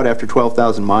ran out after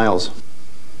 12,000 miles.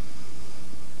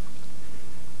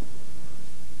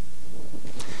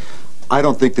 I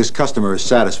don't think this customer is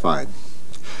satisfied.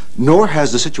 Nor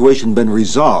has the situation been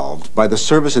resolved by the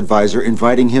service advisor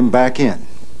inviting him back in.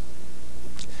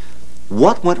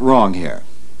 What went wrong here?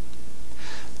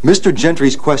 Mr.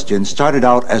 Gentry's question started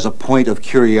out as a point of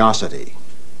curiosity.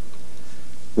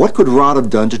 What could Rod have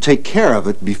done to take care of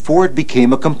it before it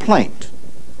became a complaint?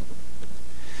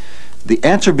 The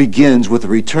answer begins with a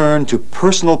return to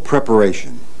personal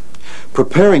preparation,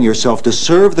 preparing yourself to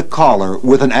serve the caller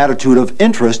with an attitude of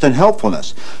interest and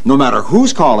helpfulness, no matter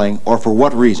who's calling or for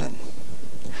what reason.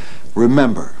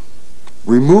 Remember,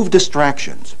 remove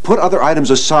distractions. Put other items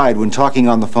aside when talking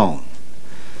on the phone.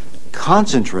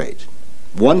 Concentrate.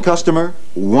 One customer,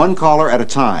 one caller at a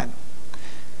time.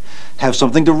 Have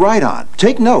something to write on.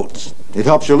 Take notes. It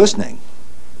helps your listening.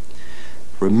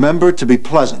 Remember to be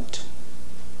pleasant.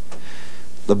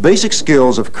 The basic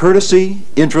skills of courtesy,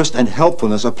 interest, and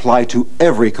helpfulness apply to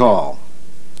every call.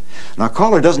 Now, a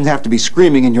caller doesn't have to be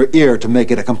screaming in your ear to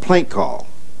make it a complaint call.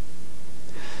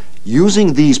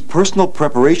 Using these personal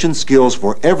preparation skills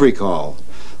for every call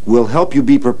will help you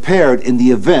be prepared in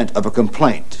the event of a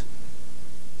complaint.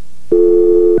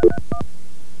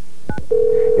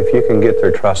 If you can get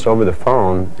their trust over the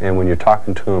phone, and when you're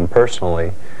talking to them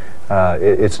personally,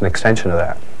 it's an extension of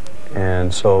that.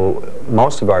 And so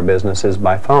most of our business is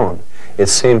by phone. It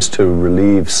seems to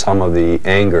relieve some of the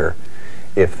anger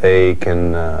if they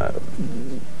can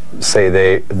say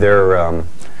their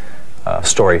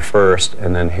story first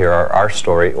and then hear our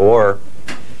story, or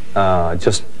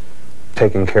just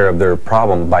taking care of their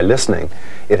problem by listening.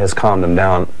 It has calmed them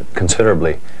down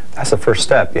considerably. That's the first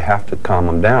step. You have to calm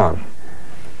them down.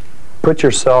 Put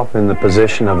yourself in the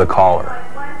position of the caller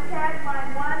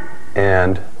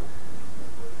and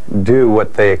do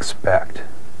what they expect.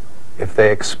 If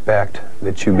they expect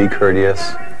that you be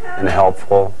courteous and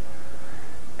helpful,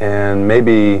 and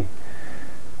maybe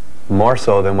more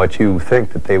so than what you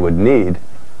think that they would need,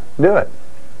 do it.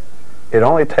 It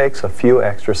only takes a few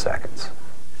extra seconds.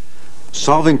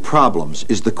 Solving problems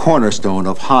is the cornerstone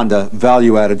of Honda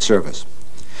value-added service.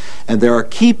 And there are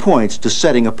key points to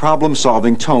setting a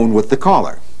problem-solving tone with the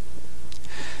caller.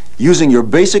 Using your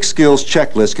basic skills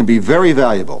checklist can be very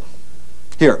valuable.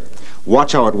 Here,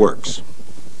 watch how it works.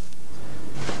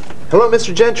 Hello,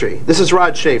 Mr. Gentry. This is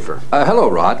Rod Schaefer. Hello,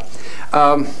 Rod.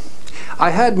 I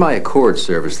had my Accord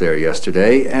service there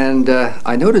yesterday, and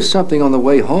I noticed something on the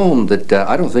way home that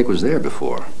I don't think was there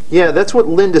before. Yeah, that's what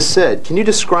Linda said. Can you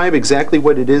describe exactly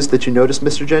what it is that you noticed,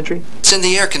 Mr. Gentry? It's in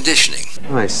the air conditioning.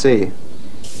 Oh, I see.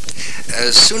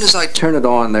 As soon as I turn it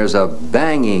on, there's a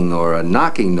banging or a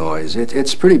knocking noise.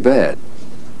 It's pretty bad.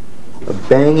 A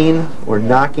banging or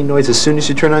knocking noise as soon as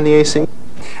you turn on the AC?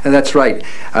 And that's right.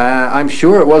 I'm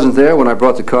sure it wasn't there when I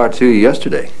brought the car to you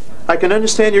yesterday. I can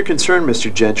understand your concern,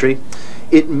 Mr. Gentry.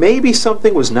 It may be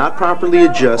something was not properly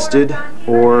adjusted,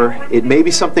 or it may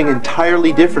be something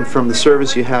entirely different from the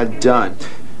service you had done.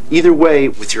 Either way,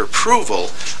 with your approval,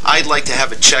 I'd like to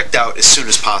have it checked out as soon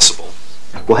as possible.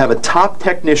 We'll have a top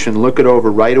technician look it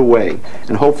over right away,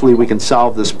 and hopefully we can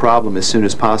solve this problem as soon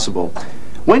as possible.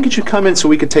 When could you come in so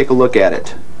we could take a look at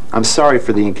it? I'm sorry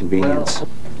for the inconvenience.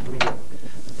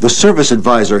 The service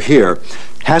advisor here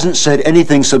hasn't said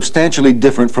anything substantially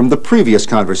different from the previous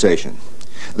conversation.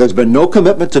 There's been no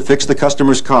commitment to fix the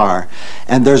customer's car,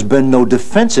 and there's been no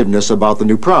defensiveness about the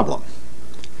new problem.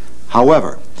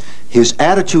 However, his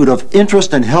attitude of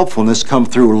interest and helpfulness come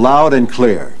through loud and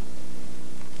clear.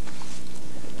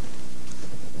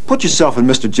 Put yourself in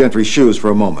Mr. Gentry's shoes for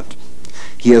a moment.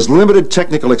 He has limited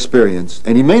technical experience,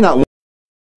 and he may not want.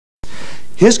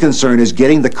 His concern is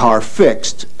getting the car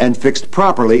fixed, and fixed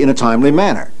properly in a timely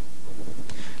manner.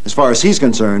 As far as he's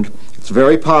concerned, it's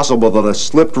very possible that a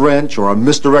slipped wrench or a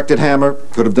misdirected hammer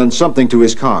could have done something to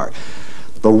his car.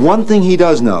 The one thing he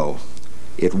does know,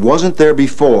 it wasn't there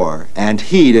before, and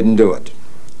he didn't do it.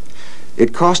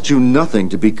 It costs you nothing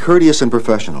to be courteous and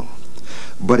professional,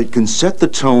 but it can set the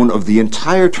tone of the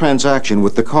entire transaction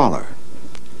with the caller.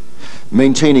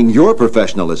 Maintaining your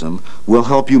professionalism will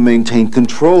help you maintain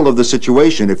control of the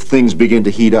situation if things begin to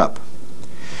heat up.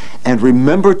 And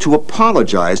remember to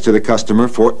apologize to the customer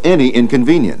for any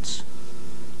inconvenience.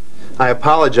 I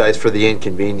apologize for the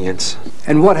inconvenience.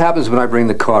 And what happens when I bring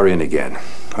the car in again?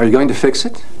 Are you going to fix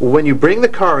it? When you bring the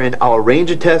car in, I'll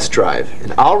arrange a test drive,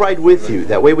 and I'll ride with you.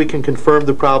 That way we can confirm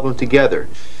the problem together.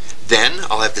 Then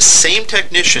I'll have the same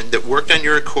technician that worked on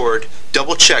your Accord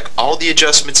double-check all the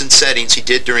adjustments and settings he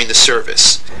did during the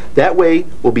service. That way,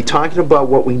 we'll be talking about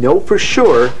what we know for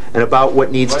sure and about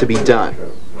what needs to be done.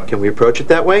 Can we approach it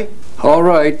that way? All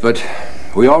right, but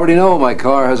we already know my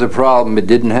car has a problem it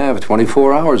didn't have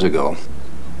 24 hours ago.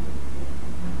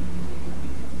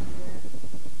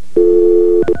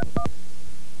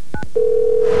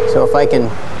 So if I can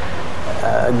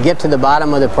get to the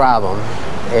bottom of the problem,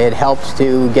 it helps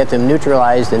to get them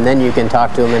neutralized, and then you can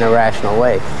talk to them in a rational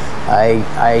way.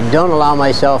 I don't allow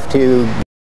myself to...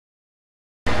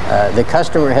 the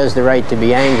customer has the right to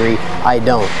be angry. I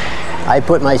don't. I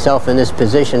put myself in this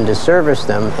position to service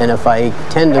them, and if I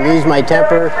tend to lose my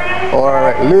temper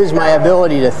or lose my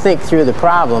ability to think through the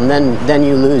problem, then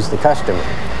you lose the customer.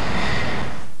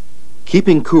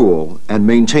 Keeping cool and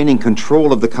maintaining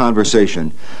control of the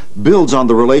conversation builds on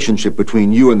the relationship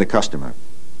between you and the customer.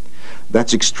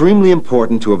 That's extremely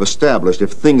important to have established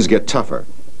if things get tougher.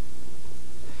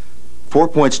 4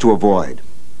 points to avoid.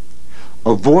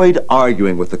 Avoid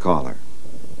arguing with the caller.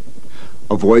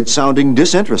 Avoid sounding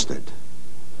disinterested.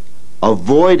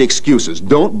 Avoid excuses.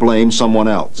 Don't blame someone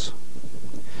else.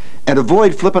 And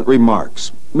avoid flippant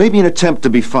remarks, maybe an attempt to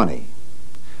be funny.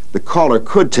 The caller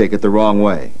could take it the wrong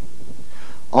way.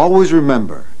 Always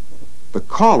remember, the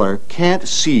caller can't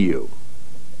see you.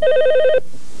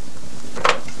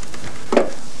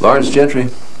 Lawrence Gentry.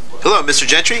 Hello, Mr.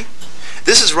 Gentry.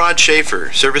 This is Rod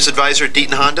Schaefer, service advisor at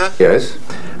Deaton Honda. Yes?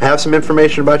 I have some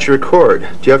information about your Accord.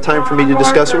 Do you have time for me to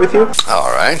discuss it with you?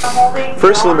 All right.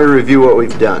 First, let me review what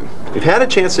we've done. We've had a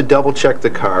chance to double-check the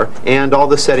car, and all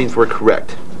the settings were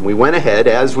correct. We went ahead,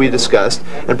 as we discussed,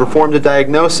 and performed a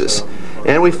diagnosis.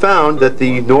 And we found that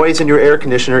the noise in your air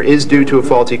conditioner is due to a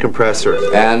faulty compressor.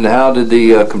 And how did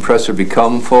the compressor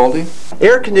become faulty?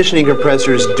 Air conditioning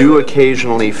compressors do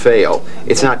occasionally fail.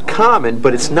 It's not common,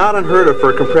 but it's not unheard of for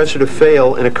a compressor to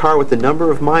fail in a car with the number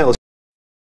of miles.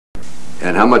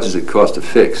 And how much does it cost to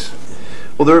fix?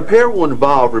 Well, the repair will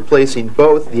involve replacing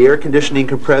both the air conditioning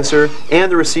compressor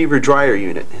and the receiver dryer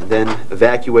unit, and then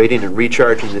evacuating and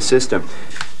recharging the system.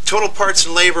 Total parts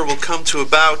and labor will come to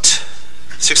about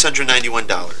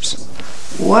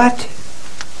 $691. What?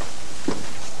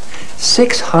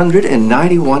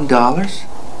 $691?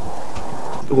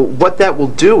 Well, what that will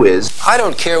do is... I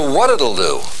don't care what it'll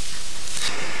do.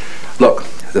 Look,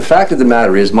 the fact of the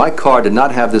matter is my car did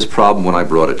not have this problem when I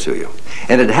brought it to you.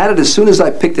 And it had it as soon as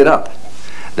I picked it up.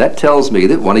 That tells me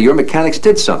that one of your mechanics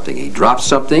did something. He dropped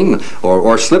something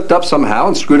or slipped up somehow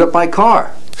and screwed up my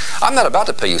car. I'm not about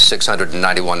to pay you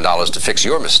 $691 to fix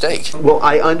your mistake. Well,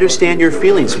 I understand your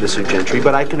feelings, Mr. Gentry,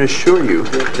 but I can assure you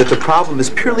that the problem is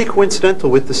purely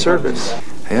coincidental with the service.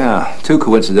 Yeah, too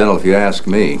coincidental if you ask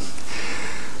me.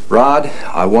 Rod,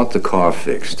 I want the car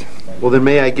fixed. Well, then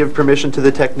may I give permission to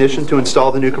the technician to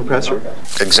install the new compressor?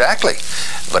 Exactly.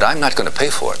 But I'm not going to pay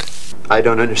for it. I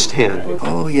don't understand.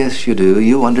 Oh, yes, you do.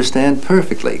 You understand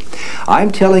perfectly.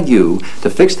 I'm telling you to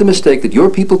fix the mistake that your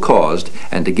people caused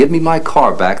and to give me my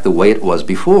car back the way it was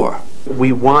before.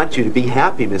 We want you to be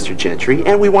happy, Mr. Gentry,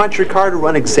 and we want your car to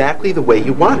run exactly the way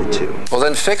you want it to. Well,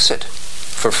 then fix it.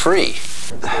 For free.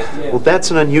 Well,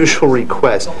 that's an unusual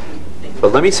request.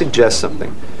 But let me suggest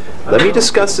something. Let me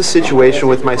discuss the situation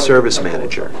with my service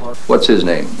manager. What's his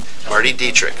name? Marty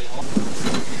Dietrich.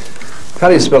 How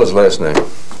do you spell his last name?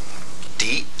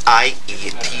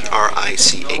 D-I-E-T-R-I-C-H.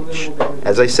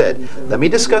 As I said, let me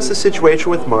discuss the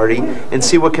situation with Marty and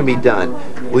see what can be done.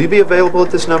 Will you be available at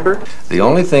this number? The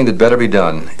only thing that better be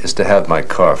done is to have my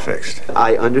car fixed.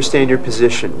 I understand your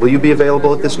position. Will you be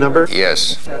available at this number?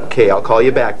 Yes. Okay, I'll call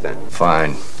you back then.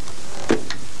 Fine.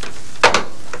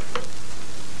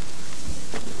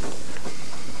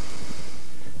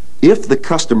 If the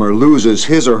customer loses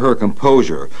his or her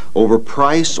composure over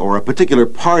price or a particular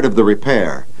part of the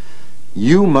repair,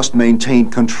 you must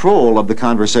maintain control of the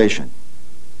conversation.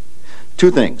 Two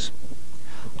things.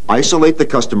 Isolate the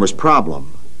customer's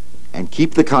problem and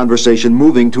keep the conversation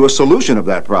moving to a solution of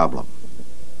that problem.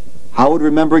 How would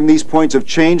remembering these points have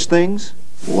changed things?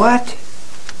 What?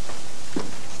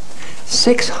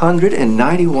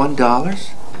 $691?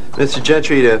 Mr.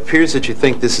 Gentry, it appears that you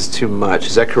think this is too much.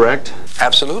 Is that correct?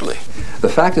 Absolutely. The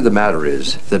fact of the matter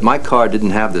is that my car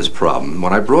didn't have this problem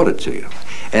when I brought it to you.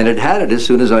 And it had it as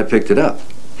soon as I picked it up.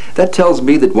 That tells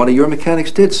me that one of your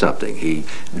mechanics did something. He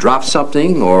dropped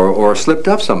something or slipped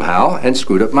up somehow and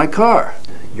screwed up my car.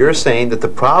 You're saying that the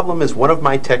problem is one of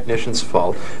my technicians'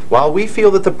 fault, while we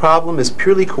feel that the problem is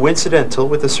purely coincidental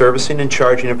with the servicing and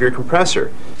charging of your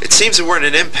compressor. It seems that we're in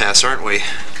an impasse, aren't we?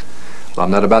 Well,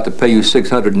 I'm not about to pay you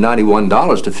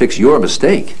 $691 to fix your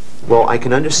mistake. Well, I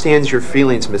can understand your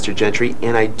feelings, Mr. Gentry,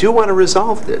 and I do want to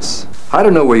resolve this. I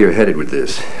don't know where you're headed with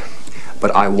this,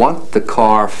 but I want the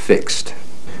car fixed.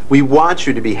 We want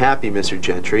you to be happy, Mr.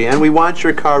 Gentry, and we want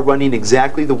your car running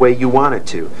exactly the way you want it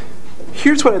to.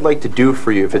 Here's what I'd like to do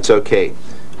for you, if it's okay.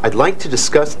 I'd like to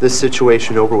discuss this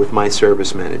situation over with my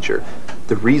service manager.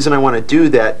 The reason I want to do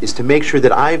that is to make sure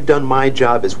that I've done my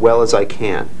job as well as I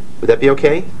can. Would that be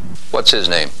okay? What's his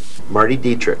name? Marty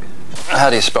Dietrich. How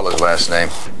do you spell his last name?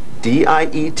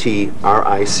 Dietrich.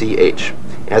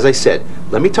 As I said,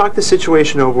 let me talk the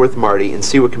situation over with Marty and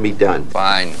see what can be done.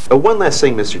 Fine. One last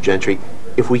thing, Mr. Gentry.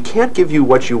 If we can't give you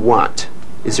what you want,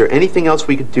 is there anything else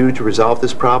we could do to resolve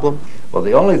this problem? Well,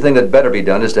 the only thing that better be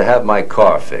done is to have my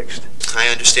car fixed. I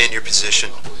understand your position.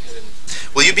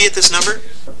 Will you be at this number?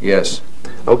 Yes.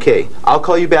 Okay, I'll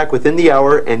call you back within the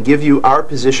hour and give you our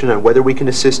position on whether we can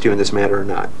assist you in this matter or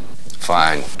not.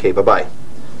 Fine. Okay, bye-bye.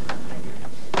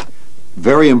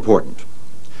 Very important.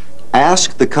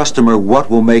 Ask the customer what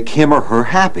will make him or her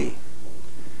happy.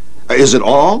 Is it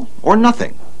all or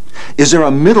nothing? Is there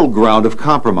a middle ground of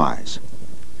compromise?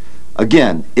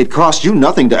 Again, it costs you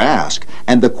nothing to ask,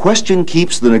 and the question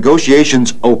keeps the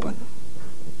negotiations open.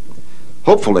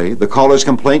 Hopefully, the caller's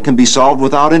complaint can be solved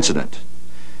without incident.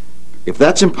 If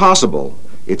that's impossible,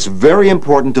 it's very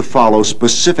important to follow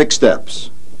specific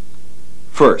steps.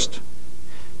 First,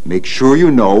 make sure you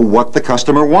know what the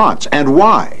customer wants and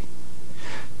why.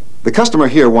 The customer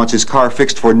here wants his car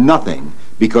fixed for nothing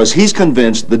because he's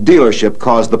convinced the dealership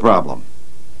caused the problem.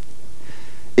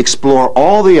 Explore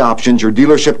all the options your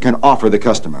dealership can offer the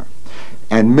customer,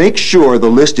 and make sure the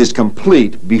list is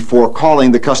complete before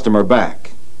calling the customer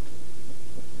back.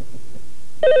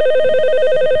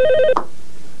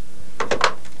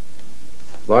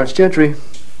 Lawrence Gentry.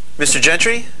 Mr.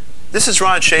 Gentry, this is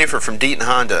Ron Schaefer from Deaton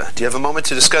Honda. Do you have a moment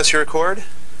to discuss your Accord?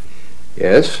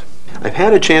 Yes. I've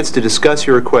had a chance to discuss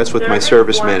your request with my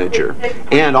service manager,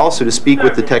 and also to speak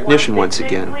with the technician once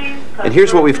again. And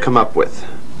here's what we've come up with.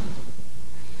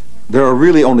 There are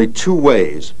really only two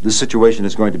ways this situation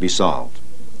is going to be solved.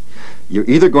 You're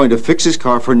either going to fix his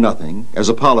car for nothing as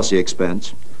a policy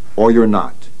expense, or you're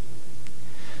not.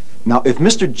 Now, if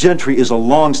Mr. Gentry is a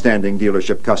long-standing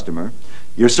dealership customer,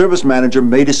 your service manager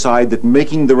may decide that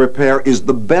making the repair is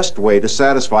the best way to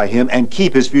satisfy him and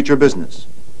keep his future business.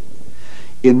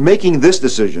 In making this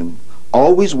decision,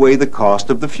 always weigh the cost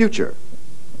of the future.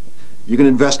 You can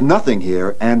invest nothing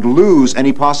here and lose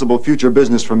any possible future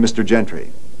business from Mr.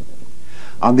 Gentry.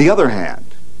 On the other hand,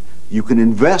 you can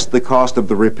invest the cost of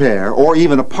the repair, or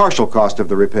even a partial cost of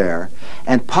the repair,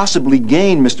 and possibly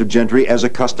gain Mr. Gentry as a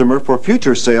customer for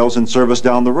future sales and service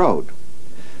down the road.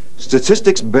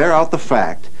 Statistics bear out the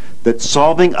fact that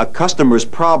solving a customer's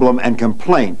problem and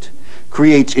complaint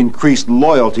creates increased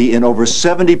loyalty in over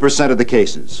 70% of the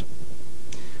cases.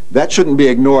 That shouldn't be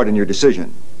ignored in your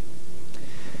decision.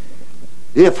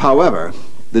 If, however,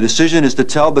 the decision is to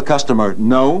tell the customer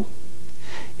no,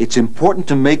 it's important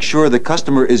to make sure the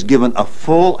customer is given a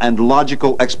full and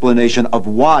logical explanation of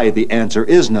why the answer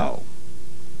is no.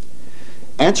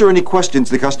 Answer any questions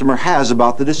the customer has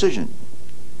about the decision,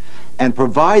 and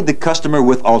provide the customer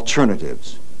with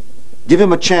alternatives. Give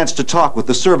him a chance to talk with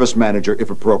the service manager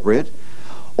if appropriate,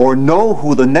 or know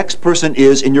who the next person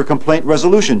is in your complaint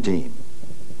resolution team.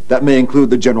 That may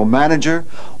include the general manager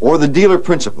or the dealer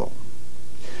principal.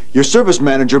 Your service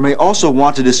manager may also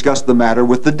want to discuss the matter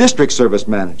with the district service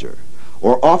manager,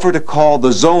 or offer to call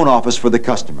the zone office for the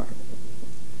customer.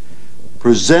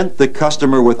 Present the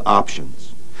customer with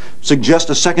options. Suggest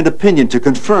a second opinion to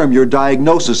confirm your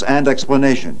diagnosis and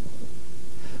explanation.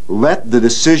 Let the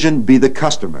decision be the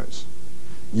customer's.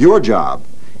 Your job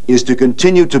is to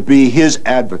continue to be his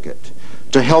advocate,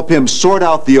 to help him sort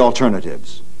out the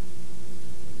alternatives.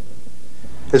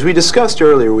 As we discussed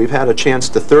earlier, we've had a chance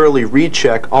to thoroughly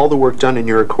recheck all the work done in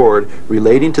your Accord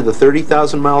relating to the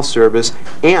 30,000-mile service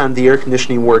and the air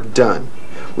conditioning work done.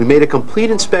 We made a complete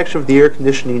inspection of the air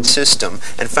conditioning system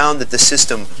and found that the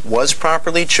system was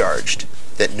properly charged,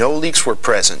 that no leaks were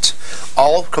present,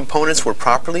 all components were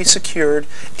properly secured,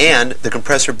 and the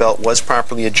compressor belt was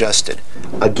properly adjusted.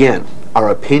 Again, our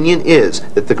opinion is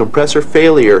that the compressor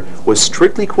failure was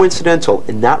strictly coincidental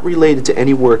and not related to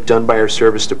any work done by our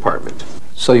service department.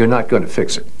 So you're not going to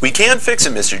fix it? We can fix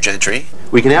it, Mr. Gentry.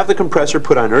 We can have the compressor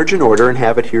put on urgent order and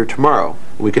have it here tomorrow.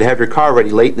 We could have your car ready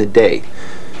late in the day.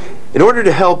 In order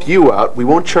to help you out, we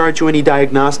won't charge you any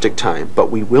diagnostic time,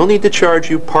 but we will need to charge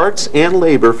you parts and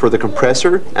labor for the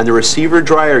compressor and the receiver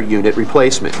dryer unit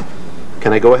replacement.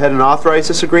 Can I go ahead and authorize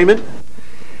this agreement?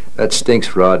 That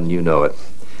stinks, Rod, and you know it.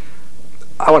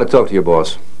 I want to talk to your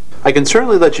boss. I can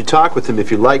certainly let you talk with him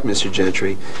if you like, Mr.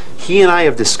 Gentry. He and I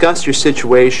have discussed your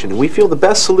situation, and we feel the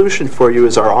best solution for you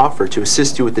is our offer to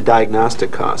assist you with the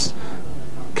diagnostic costs.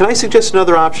 Can I suggest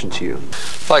another option to you?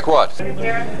 Like what?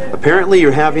 Apparently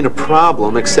you're having a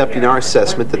problem accepting our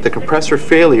assessment that the compressor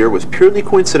failure was purely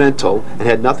coincidental and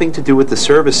had nothing to do with the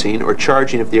servicing or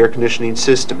charging of the air conditioning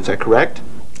system. Is that correct?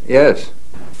 Yes.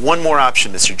 One more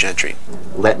option, Mr. Gentry.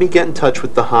 Let me get in touch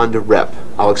with the Honda rep.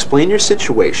 I'll explain your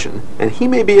situation, and he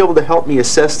may be able to help me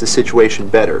assess the situation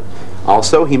better.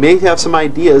 Also, he may have some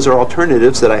ideas or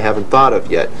alternatives that I haven't thought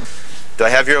of yet. Do I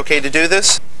have your okay to do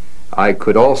this? I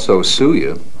could also sue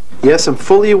you. Yes, I'm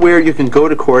fully aware you can go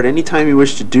to court anytime you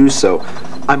wish to do so.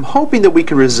 I'm hoping that we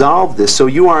can resolve this so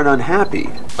you aren't unhappy.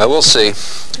 Well, we'll see.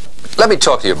 Let me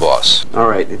talk to your boss. All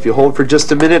right, if you hold for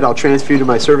just a minute, I'll transfer you to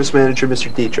my service manager,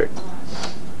 Mr. Dietrich.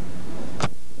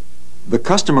 The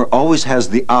customer always has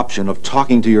the option of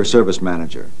talking to your service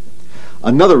manager.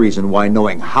 Another reason why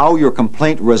knowing how your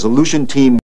complaint resolution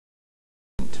team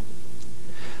works.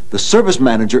 The service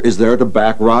manager is there to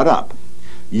back Rod up,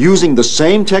 using the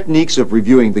same techniques of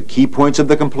reviewing the key points of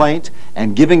the complaint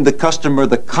and giving the customer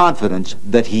the confidence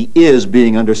that he is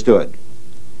being understood.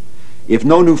 If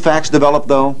no new facts develop,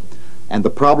 though, and the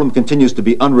problem continues to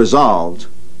be unresolved,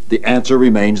 the answer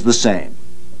remains the same.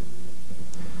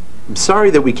 I'm sorry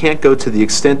that we can't go to the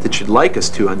extent that you'd like us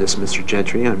to on this, Mr.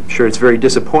 Gentry. I'm sure it's very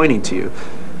disappointing to you.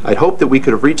 I'd hope that we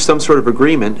could have reached some sort of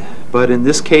agreement, but in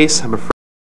this case, I'm afraid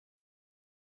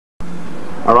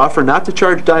our offer not to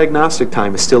charge diagnostic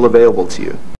time is still available to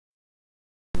you.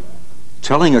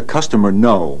 Telling a customer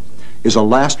no is a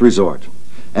last resort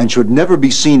and should never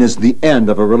be seen as the end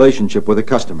of a relationship with a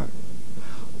customer.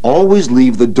 Always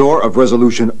leave the door of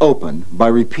resolution open by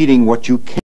repeating what you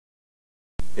can.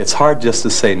 It's hard just to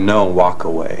say no and walk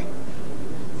away.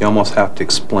 You almost have to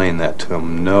explain that to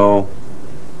them. No,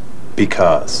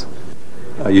 because.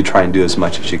 You try and do as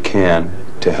much as you can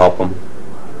to help them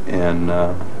and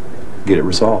get it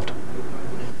resolved.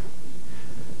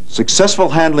 Successful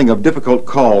handling of difficult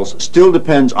calls still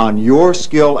depends on your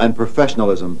skill and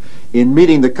professionalism in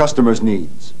meeting the customer's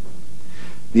needs.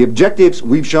 The objectives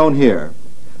we've shown here,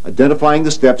 identifying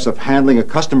the steps of handling a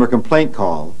customer complaint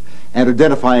call and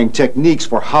identifying techniques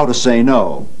for how to say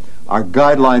no, are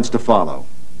guidelines to follow.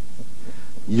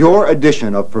 Your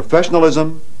addition of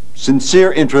professionalism,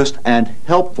 sincere interest, and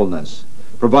helpfulness,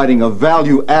 providing a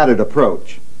value-added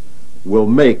approach, will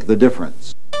make the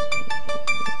difference.